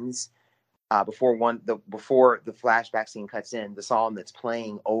scenes, before the flashback scene cuts in, the song that's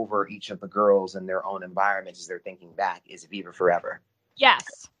playing over each of the girls in their own environments as they're thinking back is "Viva Forever,"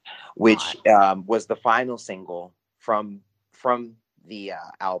 Yes. which was the final single from the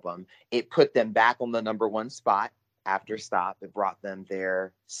album. It put them back on the number one spot after Stop. It brought them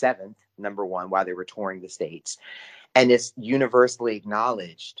their 7th number one while they were touring the States. And it's universally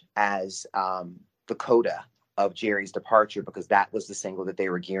acknowledged as the coda of Jerry's departure, because that was the single that they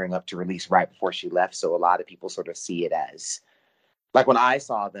were gearing up to release right before she left. So a lot of people sort of see it as, like when I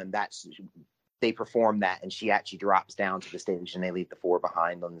saw them, they perform that and she actually drops down to the stage and they leave the 4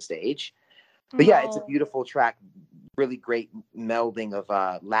 behind on the stage. But yeah, it's a beautiful track, really great melding of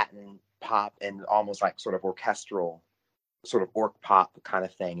Latin pop and almost like sort of orchestral, sort of orc pop kind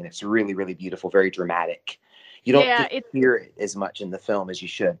of thing. And it's really, really beautiful, very dramatic. You don't get to hear it as much in the film as you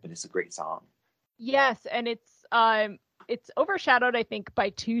should, but it's a great song. Yes, and it's overshadowed, I think, by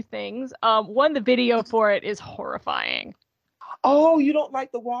 2 things. One, the video for it is horrifying. Oh, you don't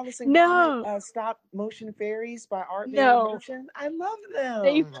like the Wallace and No. Gromit stop motion fairies by Art No. Motion? I love them.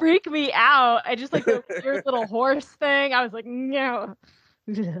 They freak me out. I just like the weird little horse thing. I was like, no.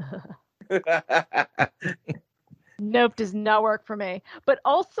 Nope, does not work for me. But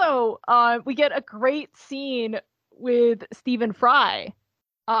also, we get a great scene with Stephen Fry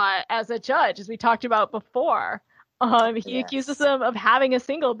as a judge, as we talked about before. He accuses them of having a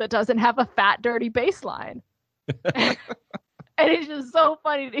single that doesn't have a fat, dirty bass line. And it's just so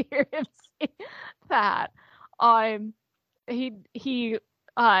funny to hear him say that. He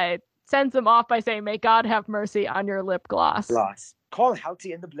sends them off by saying, "May God have mercy on your lip gloss." Call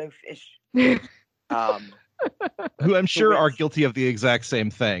Houty and the Blowfish. Who I'm sure are guilty of the exact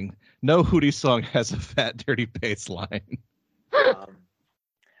same thing. No Hootie song has a fat, dirty bass line.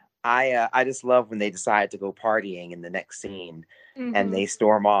 I just love when they decide to go partying in the next scene, and they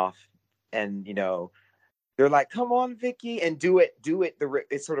storm off, and they're like, "Come on, Vicky," and do it.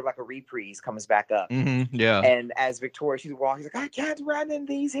 It's sort of like a reprise, comes back up. Yeah. And as Victoria, she's walking, she's like, "I can't run in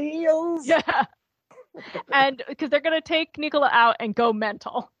these heels." Yeah. And because they're gonna take Nicola out and go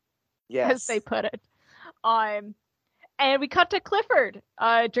mental, as they put it. And we cut to Clifford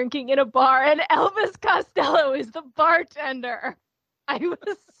drinking in a bar, and Elvis Costello is the bartender. I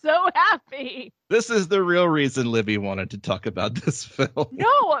was so happy. This is the real reason Libby wanted to talk about this film.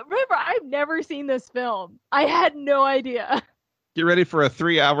 No, remember, I've never seen this film. I had no idea. Get ready for a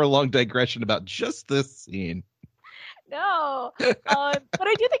 3-hour-long digression about just this scene. No. But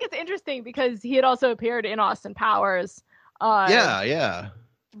I do think it's interesting because he had also appeared in Austin Powers. Yeah.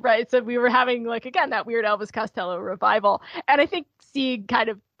 Right. So we were having, like, again, that weird Elvis Costello revival. And I think seeing kind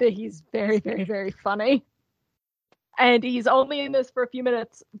of that he's very, very, very funny. And he's only in this for a few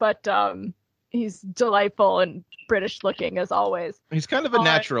minutes, but he's delightful and British looking as always. He's kind of a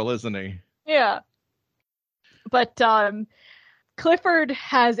natural, isn't he? Yeah. But Clifford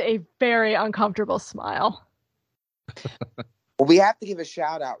has a very uncomfortable smile. Well, we have to give a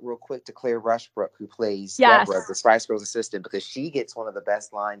shout out real quick to Claire Rushbrook, who plays Deborah, the Spice Girls assistant, because she gets one of the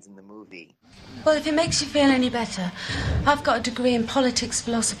best lines in the movie. Well, if it makes you feel any better, I've got a degree in politics,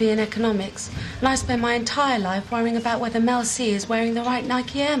 philosophy, and economics, and I spend my entire life worrying about whether Mel C is wearing the right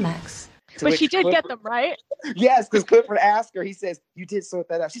Nike Air Max. But she did get them, right? Yes, because Clifford asked her, he says, "You did sort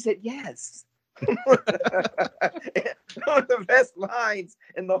that out." She said, "Yes." One of the best lines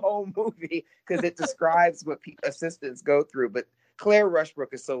in the whole movie, because it describes what assistants go through. But Claire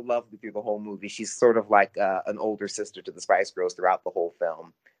Rushbrook is so lovely through the whole movie. She's sort of like an older sister to the Spice Girls throughout the whole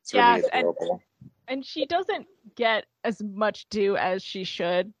film. It's really adorable. And she doesn't get as much due as she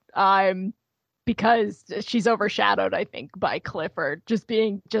should, because she's overshadowed, I think, by Clifford just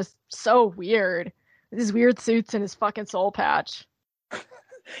being just so weird. His weird suits and his fucking soul patch.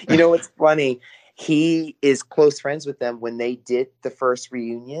 You know what's funny? He is close friends with them. When they did the first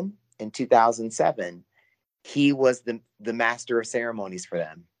reunion in 2007, he was the master of ceremonies for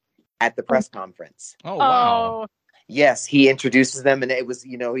them at the press conference. Oh, wow. Yes, he introduces them, and it was,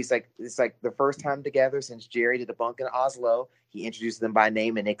 he's like, it's like the first time together since Jerry did a bunk in Oslo. He introduces them by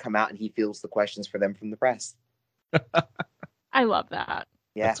name, and they come out, and he fields the questions for them from the press. I love that.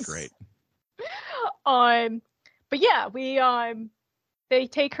 Yes. That's great. But yeah, they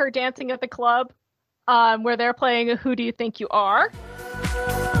take her dancing at the club, where they're playing Who Do You Think You Are?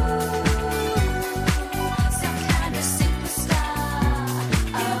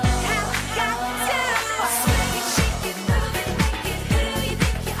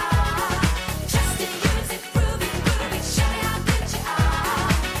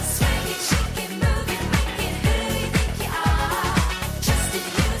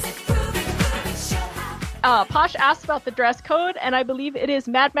 Posh asked about the dress code, and I believe it is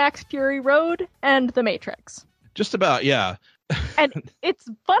Mad Max Fury Road and The Matrix. Just about, yeah. And it's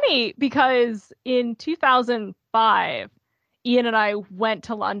funny because in 2005, Ian and I went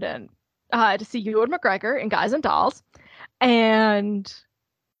to London to see Ewan McGregor in Guys and Dolls, and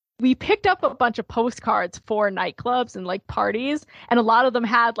we picked up a bunch of postcards for nightclubs and like parties, and a lot of them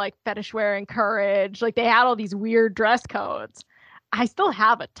had like fetish wearing courage, like they had all these weird dress codes. I still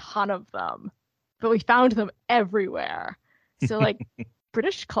have a ton of them, but we found them everywhere. So like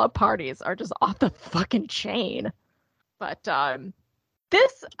British club parties are just off the fucking chain. But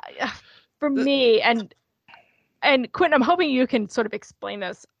this, for me, and Quentin, I'm hoping you can sort of explain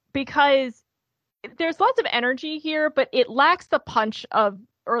this, because there's lots of energy here, but it lacks the punch of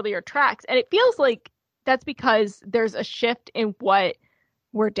earlier tracks. And it feels like that's because there's a shift in what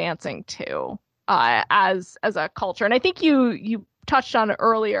we're dancing to as a culture. And I think you touched on it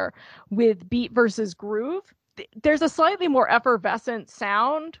earlier with beat versus groove. There's a slightly more effervescent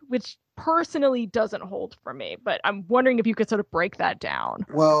sound, which personally doesn't hold for me, but I'm wondering if you could sort of break that down.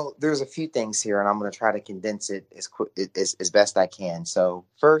 Well, there's a few things here, and I'm going to try to condense it as best I can. So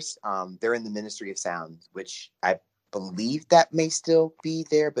first, they're in the Ministry of Sound, which I believe that may still be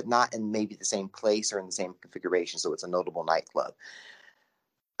there, but not in maybe the same place or in the same configuration. So it's a notable nightclub.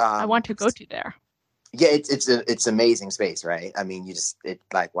 I want to go to there. Yeah, it's amazing space, right? I mean,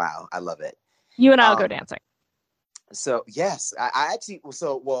 like, wow, I love it. You and I'll go dancing. So yes, I actually,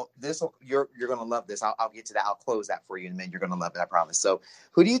 you're going to love this. I'll get to that. I'll close that for you in a minute. You're going to love it, I promise. So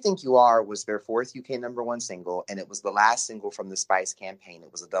Who Do You Think You Are was their fourth UK #1 single, and it was the last single from the Spice campaign.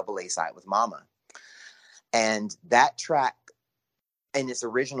 It was a double A side with Mama. And that track in its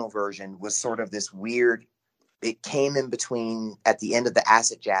original version was sort of this weird, it came in between at the end of the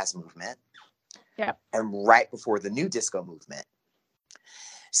acid jazz movement. Yeah. And right before the new disco movement.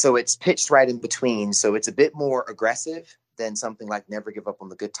 So it's pitched right in between. So it's a bit more aggressive than something like Never Give Up on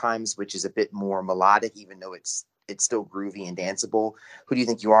the Good Times, which is a bit more melodic, even though it's still groovy and danceable. Who Do You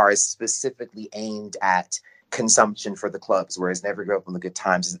Think You Are is specifically aimed at consumption for the clubs, whereas Never Give Up on the Good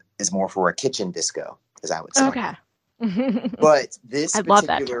Times is more for a kitchen disco, as I would say. Okay. But this I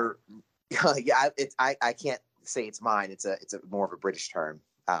particular, yeah, I can't say it's mine. It's a more of a British term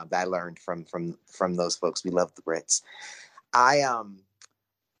that I learned from those folks. We love the Brits.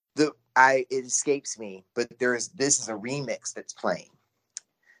 It escapes me, but this is a remix that's playing.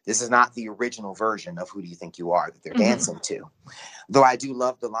 This is not the original version of Who Do You Think You Are that they're dancing to. Though I do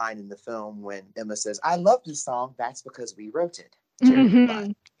love the line in the film when Emma says, I love this song, that's because we wrote it.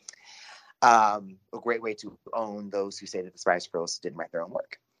 A great way to own those who say that the Spice Girls didn't write their own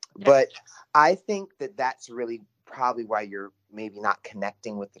work. Yep. But I think that that's really probably why you're maybe not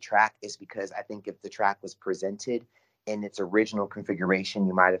connecting with the track, is because I think if the track was presented in its original configuration,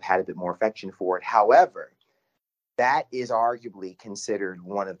 you might have had a bit more affection for it. However, that is arguably considered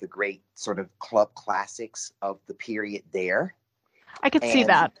one of the great sort of club classics of the period there. I could see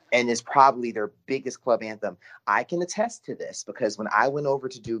that. And is probably their biggest club anthem. I can attest to this because when I went over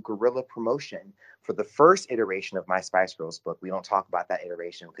to do guerrilla promotion for the first iteration of my Spice Girls book, we don't talk about that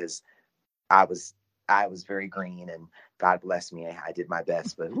iteration because I was very green, and God bless me, I did my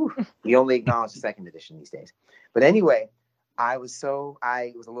best, but we only acknowledge the second edition these days. But anyway, I was a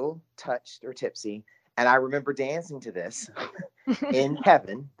little touched or tipsy, and I remember dancing to this in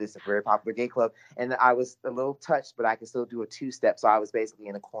Heaven. This is a very popular gay club, and I was a little touched, but I could still do a two-step. So I was basically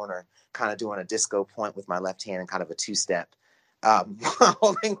in a corner, kind of doing a disco point with my left hand and kind of a two-step,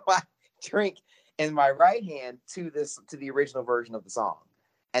 holding my drink in my right hand to the original version of the song.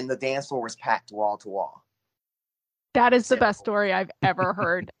 And the dance floor was packed wall to wall. That is the best story I've ever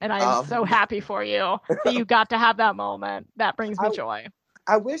heard. And I'm so happy for you that you got to have that moment. That brings me joy.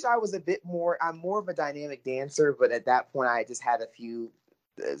 I wish I was I'm more of a dynamic dancer, but at that point I just had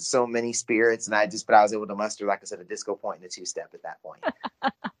so many spirits, and but I was able to muster, like I said, a disco point and a two-step at that point.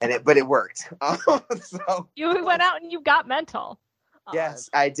 But it worked. So you went out and you got mental. Yes,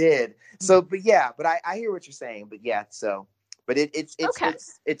 I did. So, but I hear what you're saying, but yeah, so. But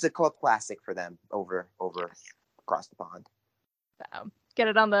it's a club classic for them over across the pond. So, get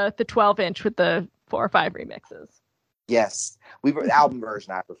it on the 12-inch with the 4 or 5 remixes. Yes, the album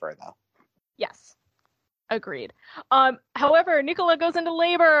version I prefer though. Yes, agreed. However, Nicola goes into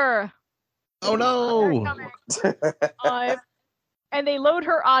labor. Oh no! And they load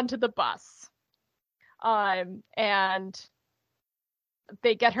her onto the bus. And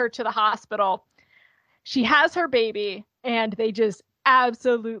they get her to the hospital. She has her baby. And they just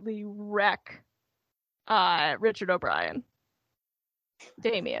absolutely wreck Richard O'Brien.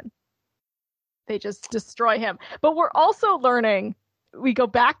 Damien. They just destroy him. But we're also learning, we go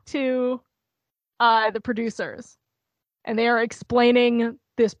back to the producers, and they are explaining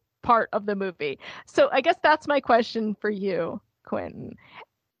this part of the movie. So I guess that's my question for you, Quentin.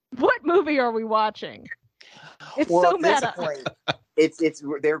 What movie are we watching? It's so at this meta. point, it's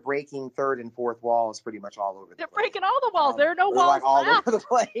they're breaking third and fourth walls pretty much all over. They're breaking all the walls. There are no they're walls like all left. over the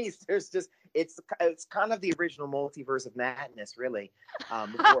place. There's just it's kind of the original multiverse of madness, really. Before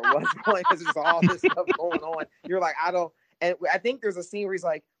it was going, because there's all this stuff going on. You're like, and I think there's a scene where he's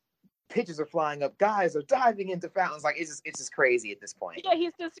like, pitches are flying up, guys are diving into fountains. Like it's just crazy at this point. Yeah,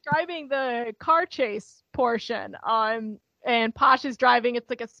 he's describing the car chase portion. And Posh is driving. It's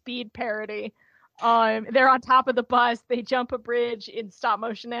like a speed parody. They're on top of the bus. They jump a bridge in stop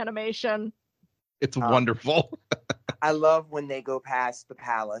motion animation. It's wonderful. I love when they go past the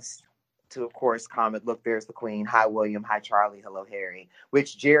palace to, of course, comment, look, there's the queen. Hi, William. Hi, Charlie. Hello, Harry.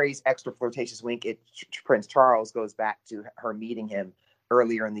 Which Jerry's extra flirtatious wink at Prince Charles goes back to her meeting him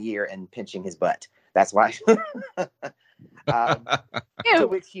earlier in the year and pinching his butt. That's why. To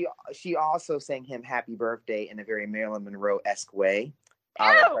which she also sang him happy birthday in a very Marilyn Monroe-esque way.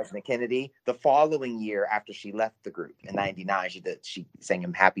 President Kennedy. The following year, after she left the group in '99, she sang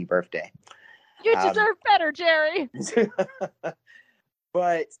him happy birthday. You deserve better, Jerry.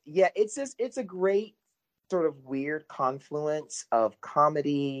 But yeah, it's a great sort of weird confluence of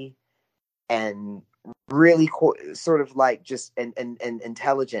comedy and really sort of like just and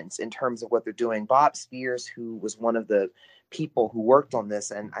intelligence in terms of what they're doing. Bob Spears, who was one of the people who worked on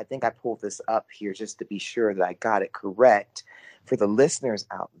this, and I think I pulled this up here just to be sure that I got it correct for the listeners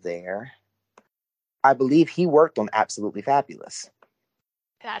out there. I believe he worked on Absolutely Fabulous.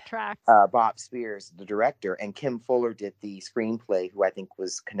 That tracks. Bob Spears, the director, and Kim Fuller did the screenplay, who I think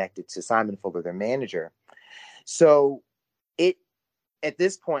was connected to Simon Fuller, their manager. So at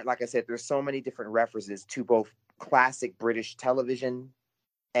this point, like I said, there's so many different references to both classic British television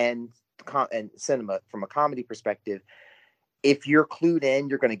and cinema from a comedy perspective. If you're clued in,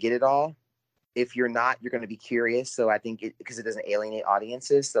 you're going to get it all. If you're not, you're going to be curious. So I think because it doesn't alienate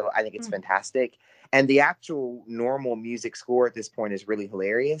audiences. So I think it's fantastic. And the actual normal music score at this point is really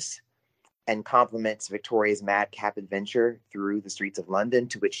hilarious and compliments Victoria's madcap adventure through the streets of London,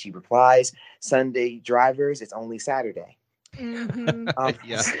 to which she replies, Sunday drivers, it's only Saturday. Mm-hmm.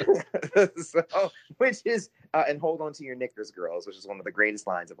 So, which is, and hold on to your knickers, girls, which is one of the greatest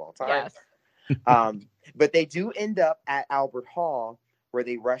lines of all time. Yes. But they do end up at Albert Hall, where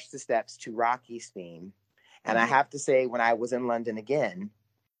they rush the steps to Rocky's theme. And I have to say, when I was in London again,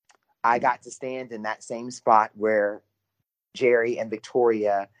 I got to stand in that same spot where Jerry and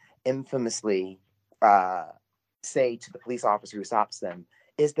Victoria infamously say to the police officer who stops them,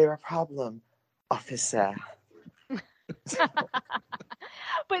 "Is there a problem, officer?"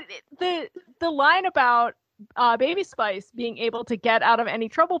 But the line about Baby Spice being able to get out of any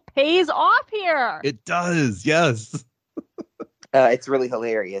trouble pays off here. It does, yes. It's really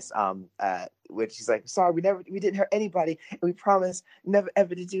hilarious. Which she's like, "Sorry, we didn't hurt anybody, and we promise never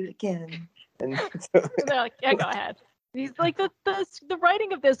ever to do it again." And so, they're like, "Yeah, go ahead." He's like, the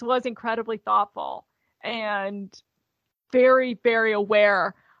writing of this was incredibly thoughtful and very, very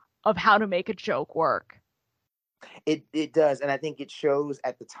aware of how to make a joke work. It does, and I think it shows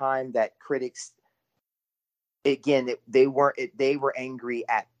at the time that critics, again, they were angry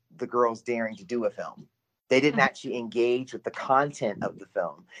at the girls daring to do a film. They didn't actually engage with the content of the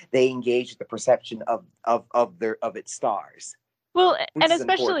film. They engaged with the perception of its stars. Well, and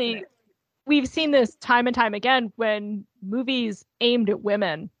especially we've seen this time and time again when movies aimed at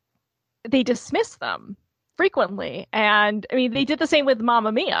women, they dismiss them frequently. And I mean, they did the same with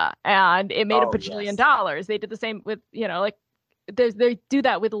Mamma Mia, and it made a bajillion dollars. They did the same with, they do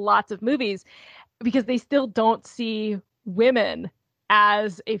that with lots of movies because they still don't see women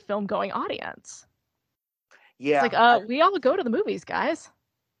as a film going audience. Yeah. It's like, we all go to the movies, guys.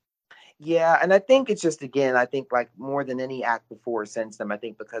 Yeah, and I think it's just, again, I think like more than any act before or since them, I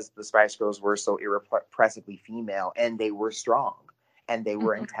think because the Spice Girls were so irrepressibly female, and they were strong, and they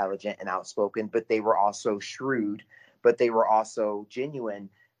were intelligent and outspoken, but they were also shrewd, but they were also genuine.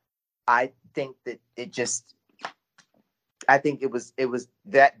 I think that it was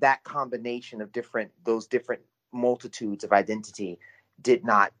that combination of those different multitudes of identity did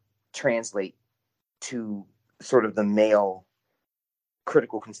not translate to sort of the male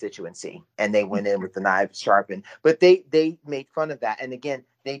critical constituency, and they went in with the knives sharpened. But they made fun of that, and again,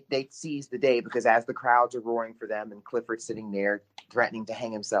 they seized the day, because as the crowds are roaring for them, and Clifford sitting there threatening to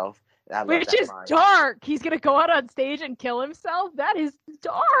hang himself, which is dark. He's gonna go out on stage and kill himself. That is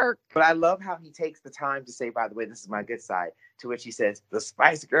dark. But I love how he takes the time to say, by the way, this is my good side, to which he says, "The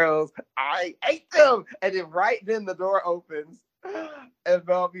Spice Girls, I ate them." And then right then the door opens and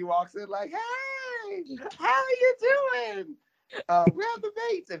Bellevue walks in like, "Hey, How are you doing? Where are the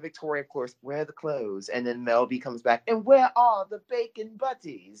mates? And Victoria, of course, where are the clothes? And then Mel B comes back, and where are the bacon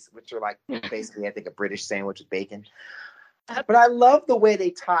butties? Which are like basically, I think, a British sandwich with bacon. But I love the way they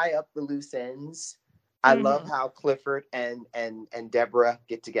tie up the loose ends. I love how Clifford and Deborah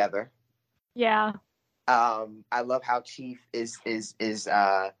get together. Yeah. I love how Chief is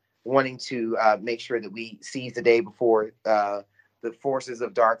wanting to make sure that we seize the day before the forces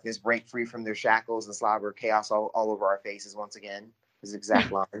of darkness break free from their shackles and slobber chaos all over our faces once again. His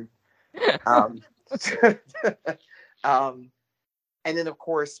exact line. And then, of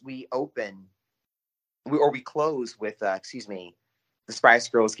course, we close with, the Spice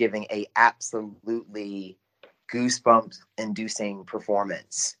Girls giving a absolutely goosebump-inducing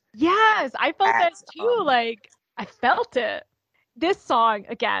performance. Yes, I felt that too. Like, I felt it. This song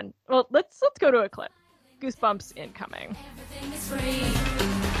again. Well, let's go to a clip. Goosebumps incoming. Everything is free.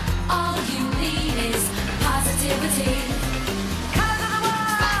 All you need is positivity. Colors of the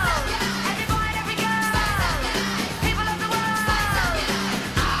world. Every boy and every girl. People of the world.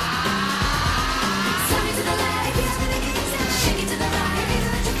 Slam it to the left. Shake it to the right.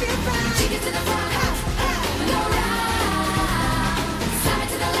 Shake it to the front. Go round. Slam it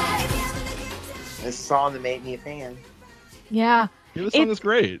to the left. This song that made me a fan. Yeah. Yeah, this song is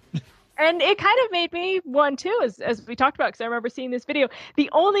great. And it kind of made me one too, as we talked about, because I remember seeing this video. The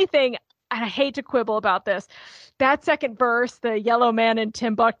only thing, and I hate to quibble about this, that second verse, the Yellow Man in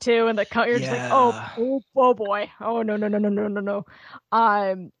Timbuktu, and you're just like, oh boy, oh no.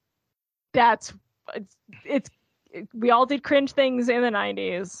 We all did cringe things in the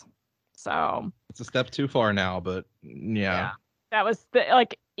 90s, so it's a step too far now, but yeah. That was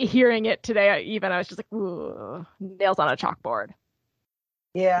hearing it today. I was just like, ooh, nails on a chalkboard.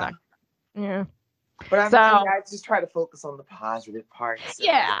 Yeah. Yeah. But I just try to focus on the positive parts of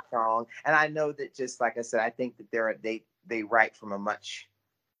the song. And I know that, just like I said, I think that they write from a much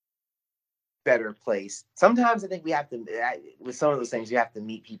better place. Sometimes I think we have to, with some of those things, you have to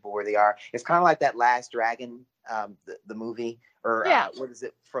meet people where they are. It's kind of like that Last Dragon, the movie, or what is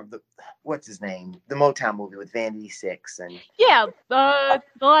it from what's his name? The Motown movie with Vanity Six and the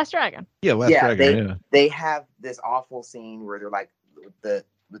Last Dragon. Yeah, Last Dragon. They have this awful scene where they're like with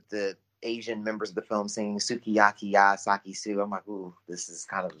the Asian members of the film singing Sukiyaki Ya Saki Su. I'm like, ooh, this is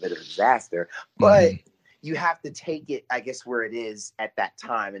kind of a bit of a disaster. But you have to take it, I guess, where it is at that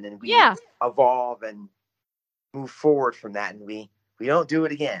time, and then we evolve and move forward from that, and we don't do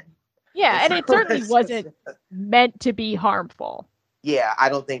it again. Yeah, and it certainly wasn't meant to be harmful. Yeah, I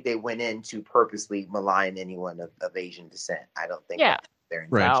don't think they went in to purposely malign anyone of Asian descent. I don't think they're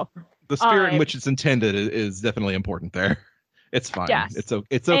right. So, the spirit in which it's intended is definitely important there. It's fine. Yes. It's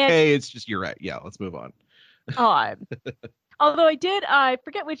okay. It's just, you're right. Yeah, let's move on. Although I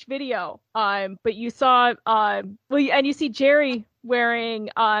forget which video, but you saw, and you see Jerry wearing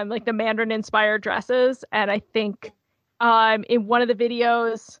like the Mandarin inspired dresses, and I think in one of the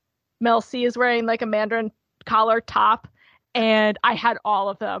videos, Mel C is wearing like a Mandarin collar top, and I had all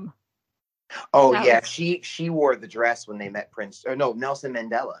of them. Oh yeah, she wore the dress when they met Nelson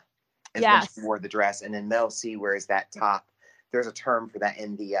Mandela. When she wore the dress, and then Mel C wears that top. There's a term for that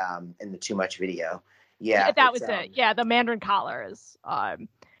in the Too Much video. Yeah, that was it. Yeah, the Mandarin collars.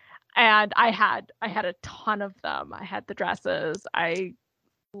 And I had a ton of them. I had the dresses. I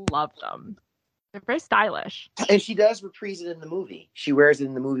love them. They're very stylish. And she does reprise it in the movie. She wears it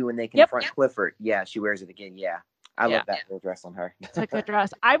in the movie when they confront Clifford. Yeah, she wears it again. Yeah, I love that little dress on her. It's a good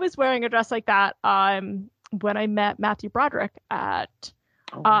dress. I was wearing a dress like that when I met Matthew Broderick at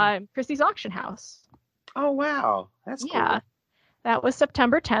Christie's Auction House. Oh wow, that's cool. That was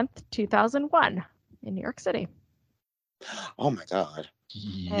September 10th, 2001 in New York City. Oh my God.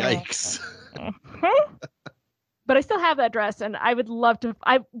 Yikes. But I still have that dress, and I would love to.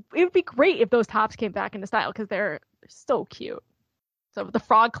 It would be great if those tops came back into style, because they're so cute. So with the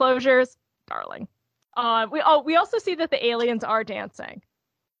frog closures, darling. We also see that the aliens are dancing.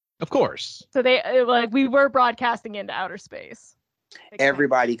 Of course. So we were broadcasting into outer space.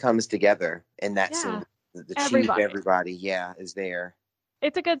 Everybody comes together in that scene. The chief, everybody, is there.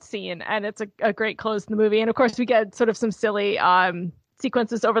 It's a good scene, and it's a great close to the movie. And of course, we get sort of some silly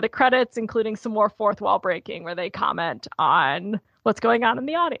sequences over the credits, including some more fourth wall breaking, where they comment on what's going on in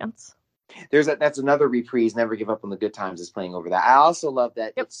the audience. That's another reprise. Never Give Up on the Good Times is playing over that. I also love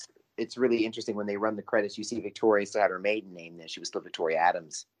that it's really interesting when they run the credits. You see Victoria still had her maiden name then. She was still Victoria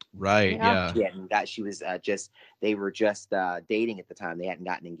Adams. Right. Yeah. She was they were just dating at the time. They hadn't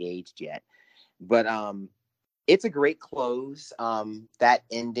gotten engaged yet. But it's a great close. That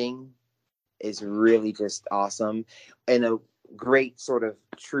ending is really just awesome. And great sort of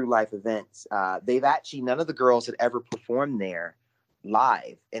true life events. They've actually, none of the girls had ever performed there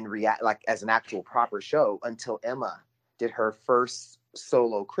live and react like as an actual proper show until Emma did her first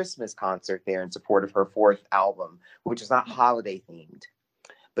solo Christmas concert there in support of her 4th album, which is not holiday themed,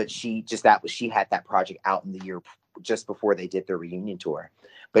 but she had that project out in the year just before they did their reunion tour.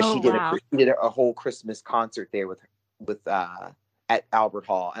 But she did a whole Christmas concert there with at Albert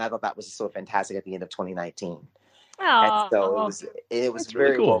Hall, and I thought that was so fantastic at the end of 2019. And so it was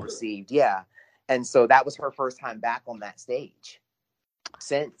very cool. well received. Yeah. And so that was her first time back on that stage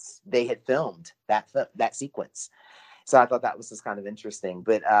since they had filmed that sequence. So I thought that was just kind of interesting.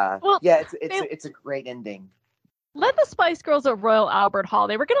 But it's a great ending. Let the Spice Girls at Royal Albert Hall.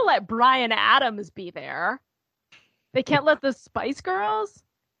 They were going to let Bryan Adams be there. They can't let the Spice Girls?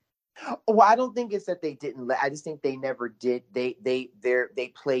 Well, I don't think it's that they didn't let. I just think they never did. They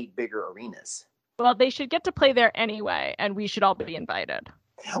played bigger arenas. Well, they should get to play there anyway, and we should all be invited.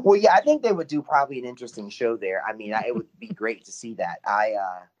 Well, yeah, I think they would do probably an interesting show there. I mean, it would be great to see that.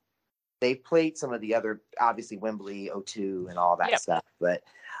 They played some of the other, obviously Wembley, O2, and all that stuff. But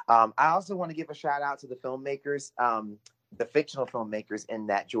I also want to give a shout out to the filmmakers, the fictional filmmakers in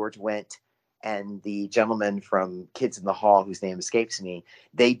that George Wendt and the gentleman from Kids in the Hall, whose name escapes me.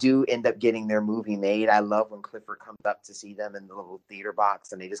 They do end up getting their movie made. I love when Clifford comes up to see them in the little theater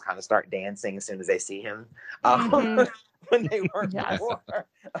box and they just kind of start dancing as soon as they see him. When they weren't before.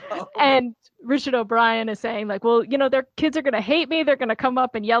 And Richard O'Brien is saying, like, well, their kids are going to hate me. They're going to come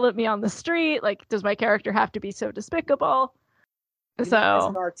up and yell at me on the street. Like, does my character have to be so despicable? So, as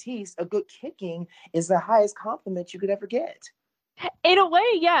an artiste, a good kicking is the highest compliment you could ever get. In a way,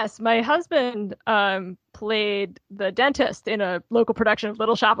 yes. My husband played the dentist in a local production of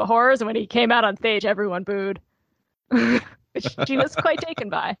Little Shop of Horrors, and when he came out on stage, everyone booed. She was quite taken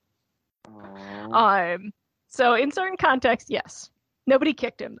by. So in certain contexts, yes. Nobody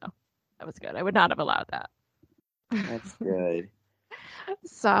kicked him, though. That was good. I would not have allowed that. That's good.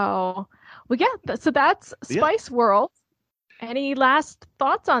 So that's Spice World. Any last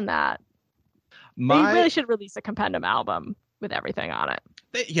thouts on that? They really should release a compendium album with everything on it.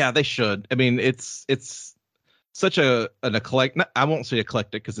 They should. I mean, it's such an eclectic. I won't say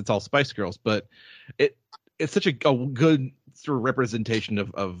eclectic because it's all Spice Girls, but it's such a good sort of representation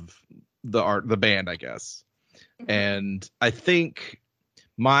of the band, I guess. Mm-hmm. And I think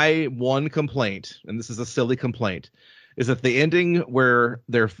my one complaint, and this is a silly complaint, is that the ending where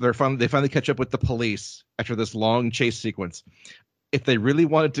they finally catch up with the police after this long chase sequence. If they really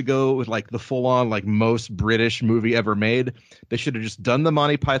wanted to go with like the full-on like most British movie ever made, they should have just done the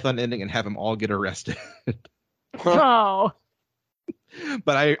Monty Python ending and have them all get arrested. Oh.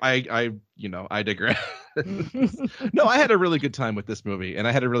 But I digress. No, I had a really good time with this movie, and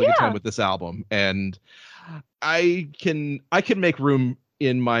I had a really good time with this album, and I can make room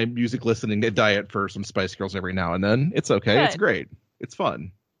in my music listening diet for some Spice Girls every now and then. It's okay. Good. It's great. It's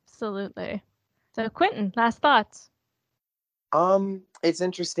fun. Absolutely. So Quentin, last thoughts. It's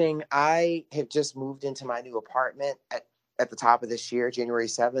interesting. I have just moved into my new apartment at the top of this year, January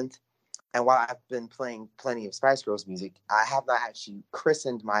 7th. And while I've been playing plenty of Spice Girls music, I have not actually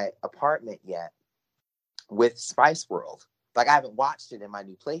christened my apartment yet with Spice World. Like, I haven't watched it in my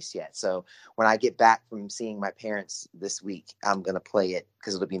new place yet. So when I get back from seeing my parents this week, I'm going to play it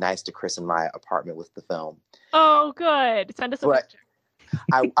because it'll be nice to christen my apartment with the film. Oh, good. Send us a picture.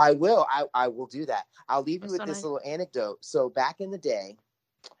 I will do that. I'll leave you with this little anecdote. So back in the day,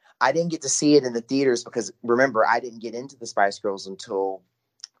 I didn't get to see it in the theaters because, remember, I didn't get into the Spice Girls until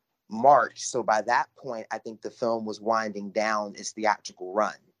March. So by that point, I think the film was winding down its theatrical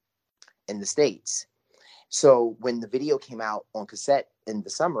run in the States. So when the video came out on cassette in the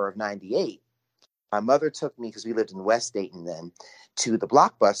summer of 98, my mother took me, because we lived in West Dayton then, to the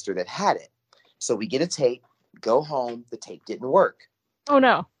Blockbuster that had it. So we get a tape, go home, the tape didn't work. Oh,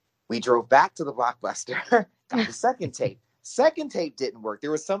 no. We drove back to the Blockbuster, got the second tape. Second tape didn't work.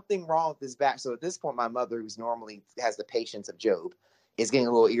 There was something wrong with this back. So at this point, my mother, who's normally has the patience of Job, is getting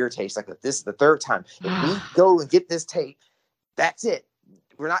a little irritated. She's like, this is the third time. If we go and get this tape, that's it.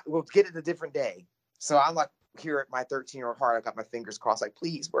 We'll get it a different day. So I'm like, here at my 13-year-old heart, I got my fingers crossed, like,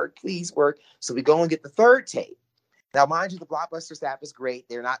 please work, please work. So we go and get the third tape. Now, mind you, the Blockbuster staff is great.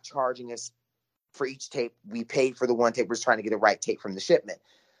 They're not charging us for each tape. We paid for the one tape. We're just trying to get the right tape from the shipment.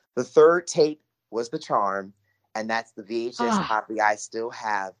 The third tape was The Charm, and that's the VHS copy I still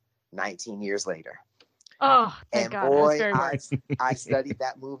have 19 years later. Oh, thank God. Boy, I studied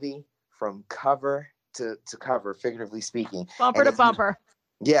that movie from cover to cover, figuratively speaking. Bumper to bumper.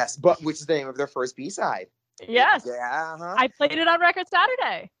 Yes, but which is the name of their first B-side. Yes. Yeah. Uh-huh. I played it on Record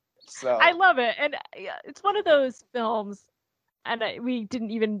Saturday. So I love it. And it's one of those films. and we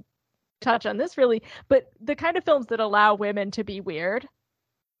didn't even touch on this really, but the kind of films that allow women to be weird,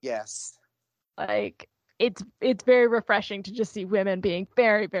 Yes. like it's very refreshing to just see women being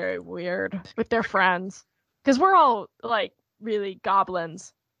very, very weird with their friends, because we're all like really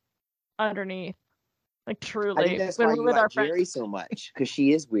goblins underneath, like I truly. think that's when why we're you with like our friends. Jerry so much, because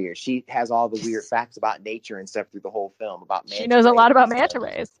she is weird. She has all the weird facts about nature and stuff through the whole film about She manta knows a rays lot about and manta stuff.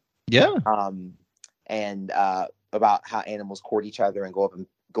 rays. Yeah. And about how animals court each other and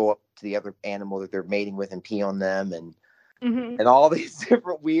go up to the other animal that they're mating with and pee on them, and Mm-hmm. all these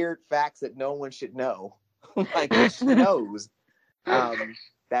different weird facts that no one should know. Like, she knows.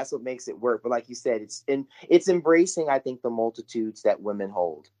 That's what makes it work. But like you said, it's embracing, I think, the multitudes that women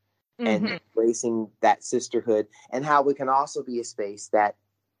hold, and Mhm. embracing that sisterhood, and how it can also be a space that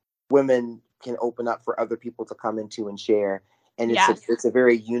women can open up for other people to come into and share. And Yes. it's a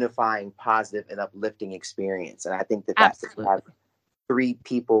very unifying, positive, and uplifting experience. And I think that's to Absolutely. have 3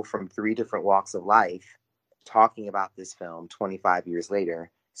 people from 3 different walks of life talking about this film 25 years later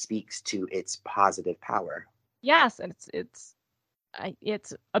speaks to its positive power. Yes, and its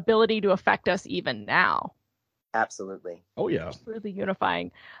ability to affect us even now. Absolutely. Oh yeah. It's really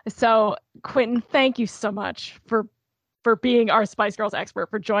unifying. So, Quentin, thank you so much for being our Spice Girls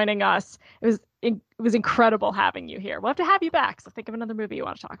expert, for joining us. It was incredible having you here. We'll have to have you back. So think of another movie you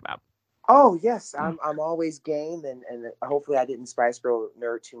want to talk about. Oh yes, I'm always game, and hopefully I didn't Spice Girl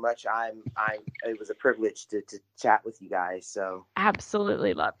nerd too much. It was a privilege to chat with you guys. So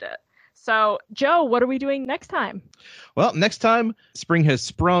Absolutely loved it. So, Joe, what are we doing next time? Well, next time, spring has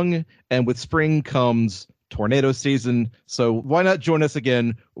sprung, and with spring comes tornado season. So why not join us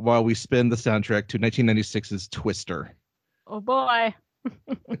again while we spin the soundtrack to 1996's Twister? Oh boy.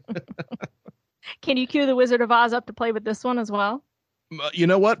 Can you cue the Wizard of Oz up to play with this one as well? You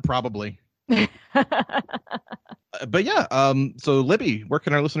know what? Probably. But yeah, so Libby, where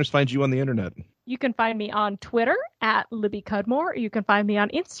can our listeners find you on the internet? You can find me on Twitter at Libby Cudmore. You can find me on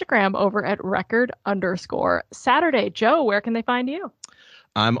Instagram over at record_Saturday. Joe, where can they find you?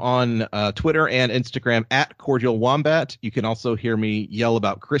 I'm on Twitter and Instagram at Cordial Wombat. You can also hear me yell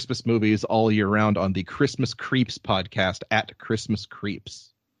about Christmas movies all year round on the Christmas Creeps podcast at Christmas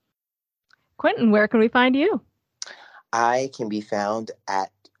Creeps. Quentin, where can we find you? I can be found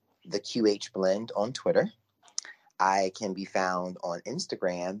at the QH Blend on Twitter. I can be found on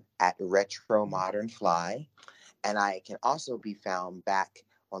Instagram at Retro Modern Fly, and I can also be found back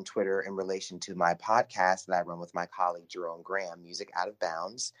on Twitter in relation to my podcast that I run with my colleague Jerome Graham, Music Out of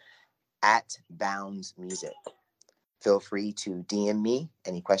Bounds, at Bounds Music. Feel free to DM me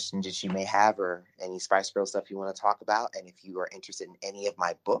any questions that you may have, or any Spice Girl stuff you want to talk about. And if you are interested in any of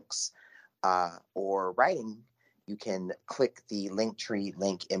my books or writing, you can click the Linktree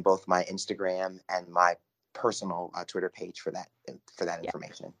link in both my Instagram and my personal Twitter page for that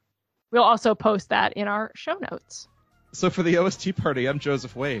information. We'll also post that in our show notes. So for the OST party, I'm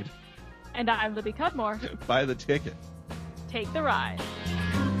Joseph Wade. And I'm Libby Cudmore. Buy the ticket. Take the ride.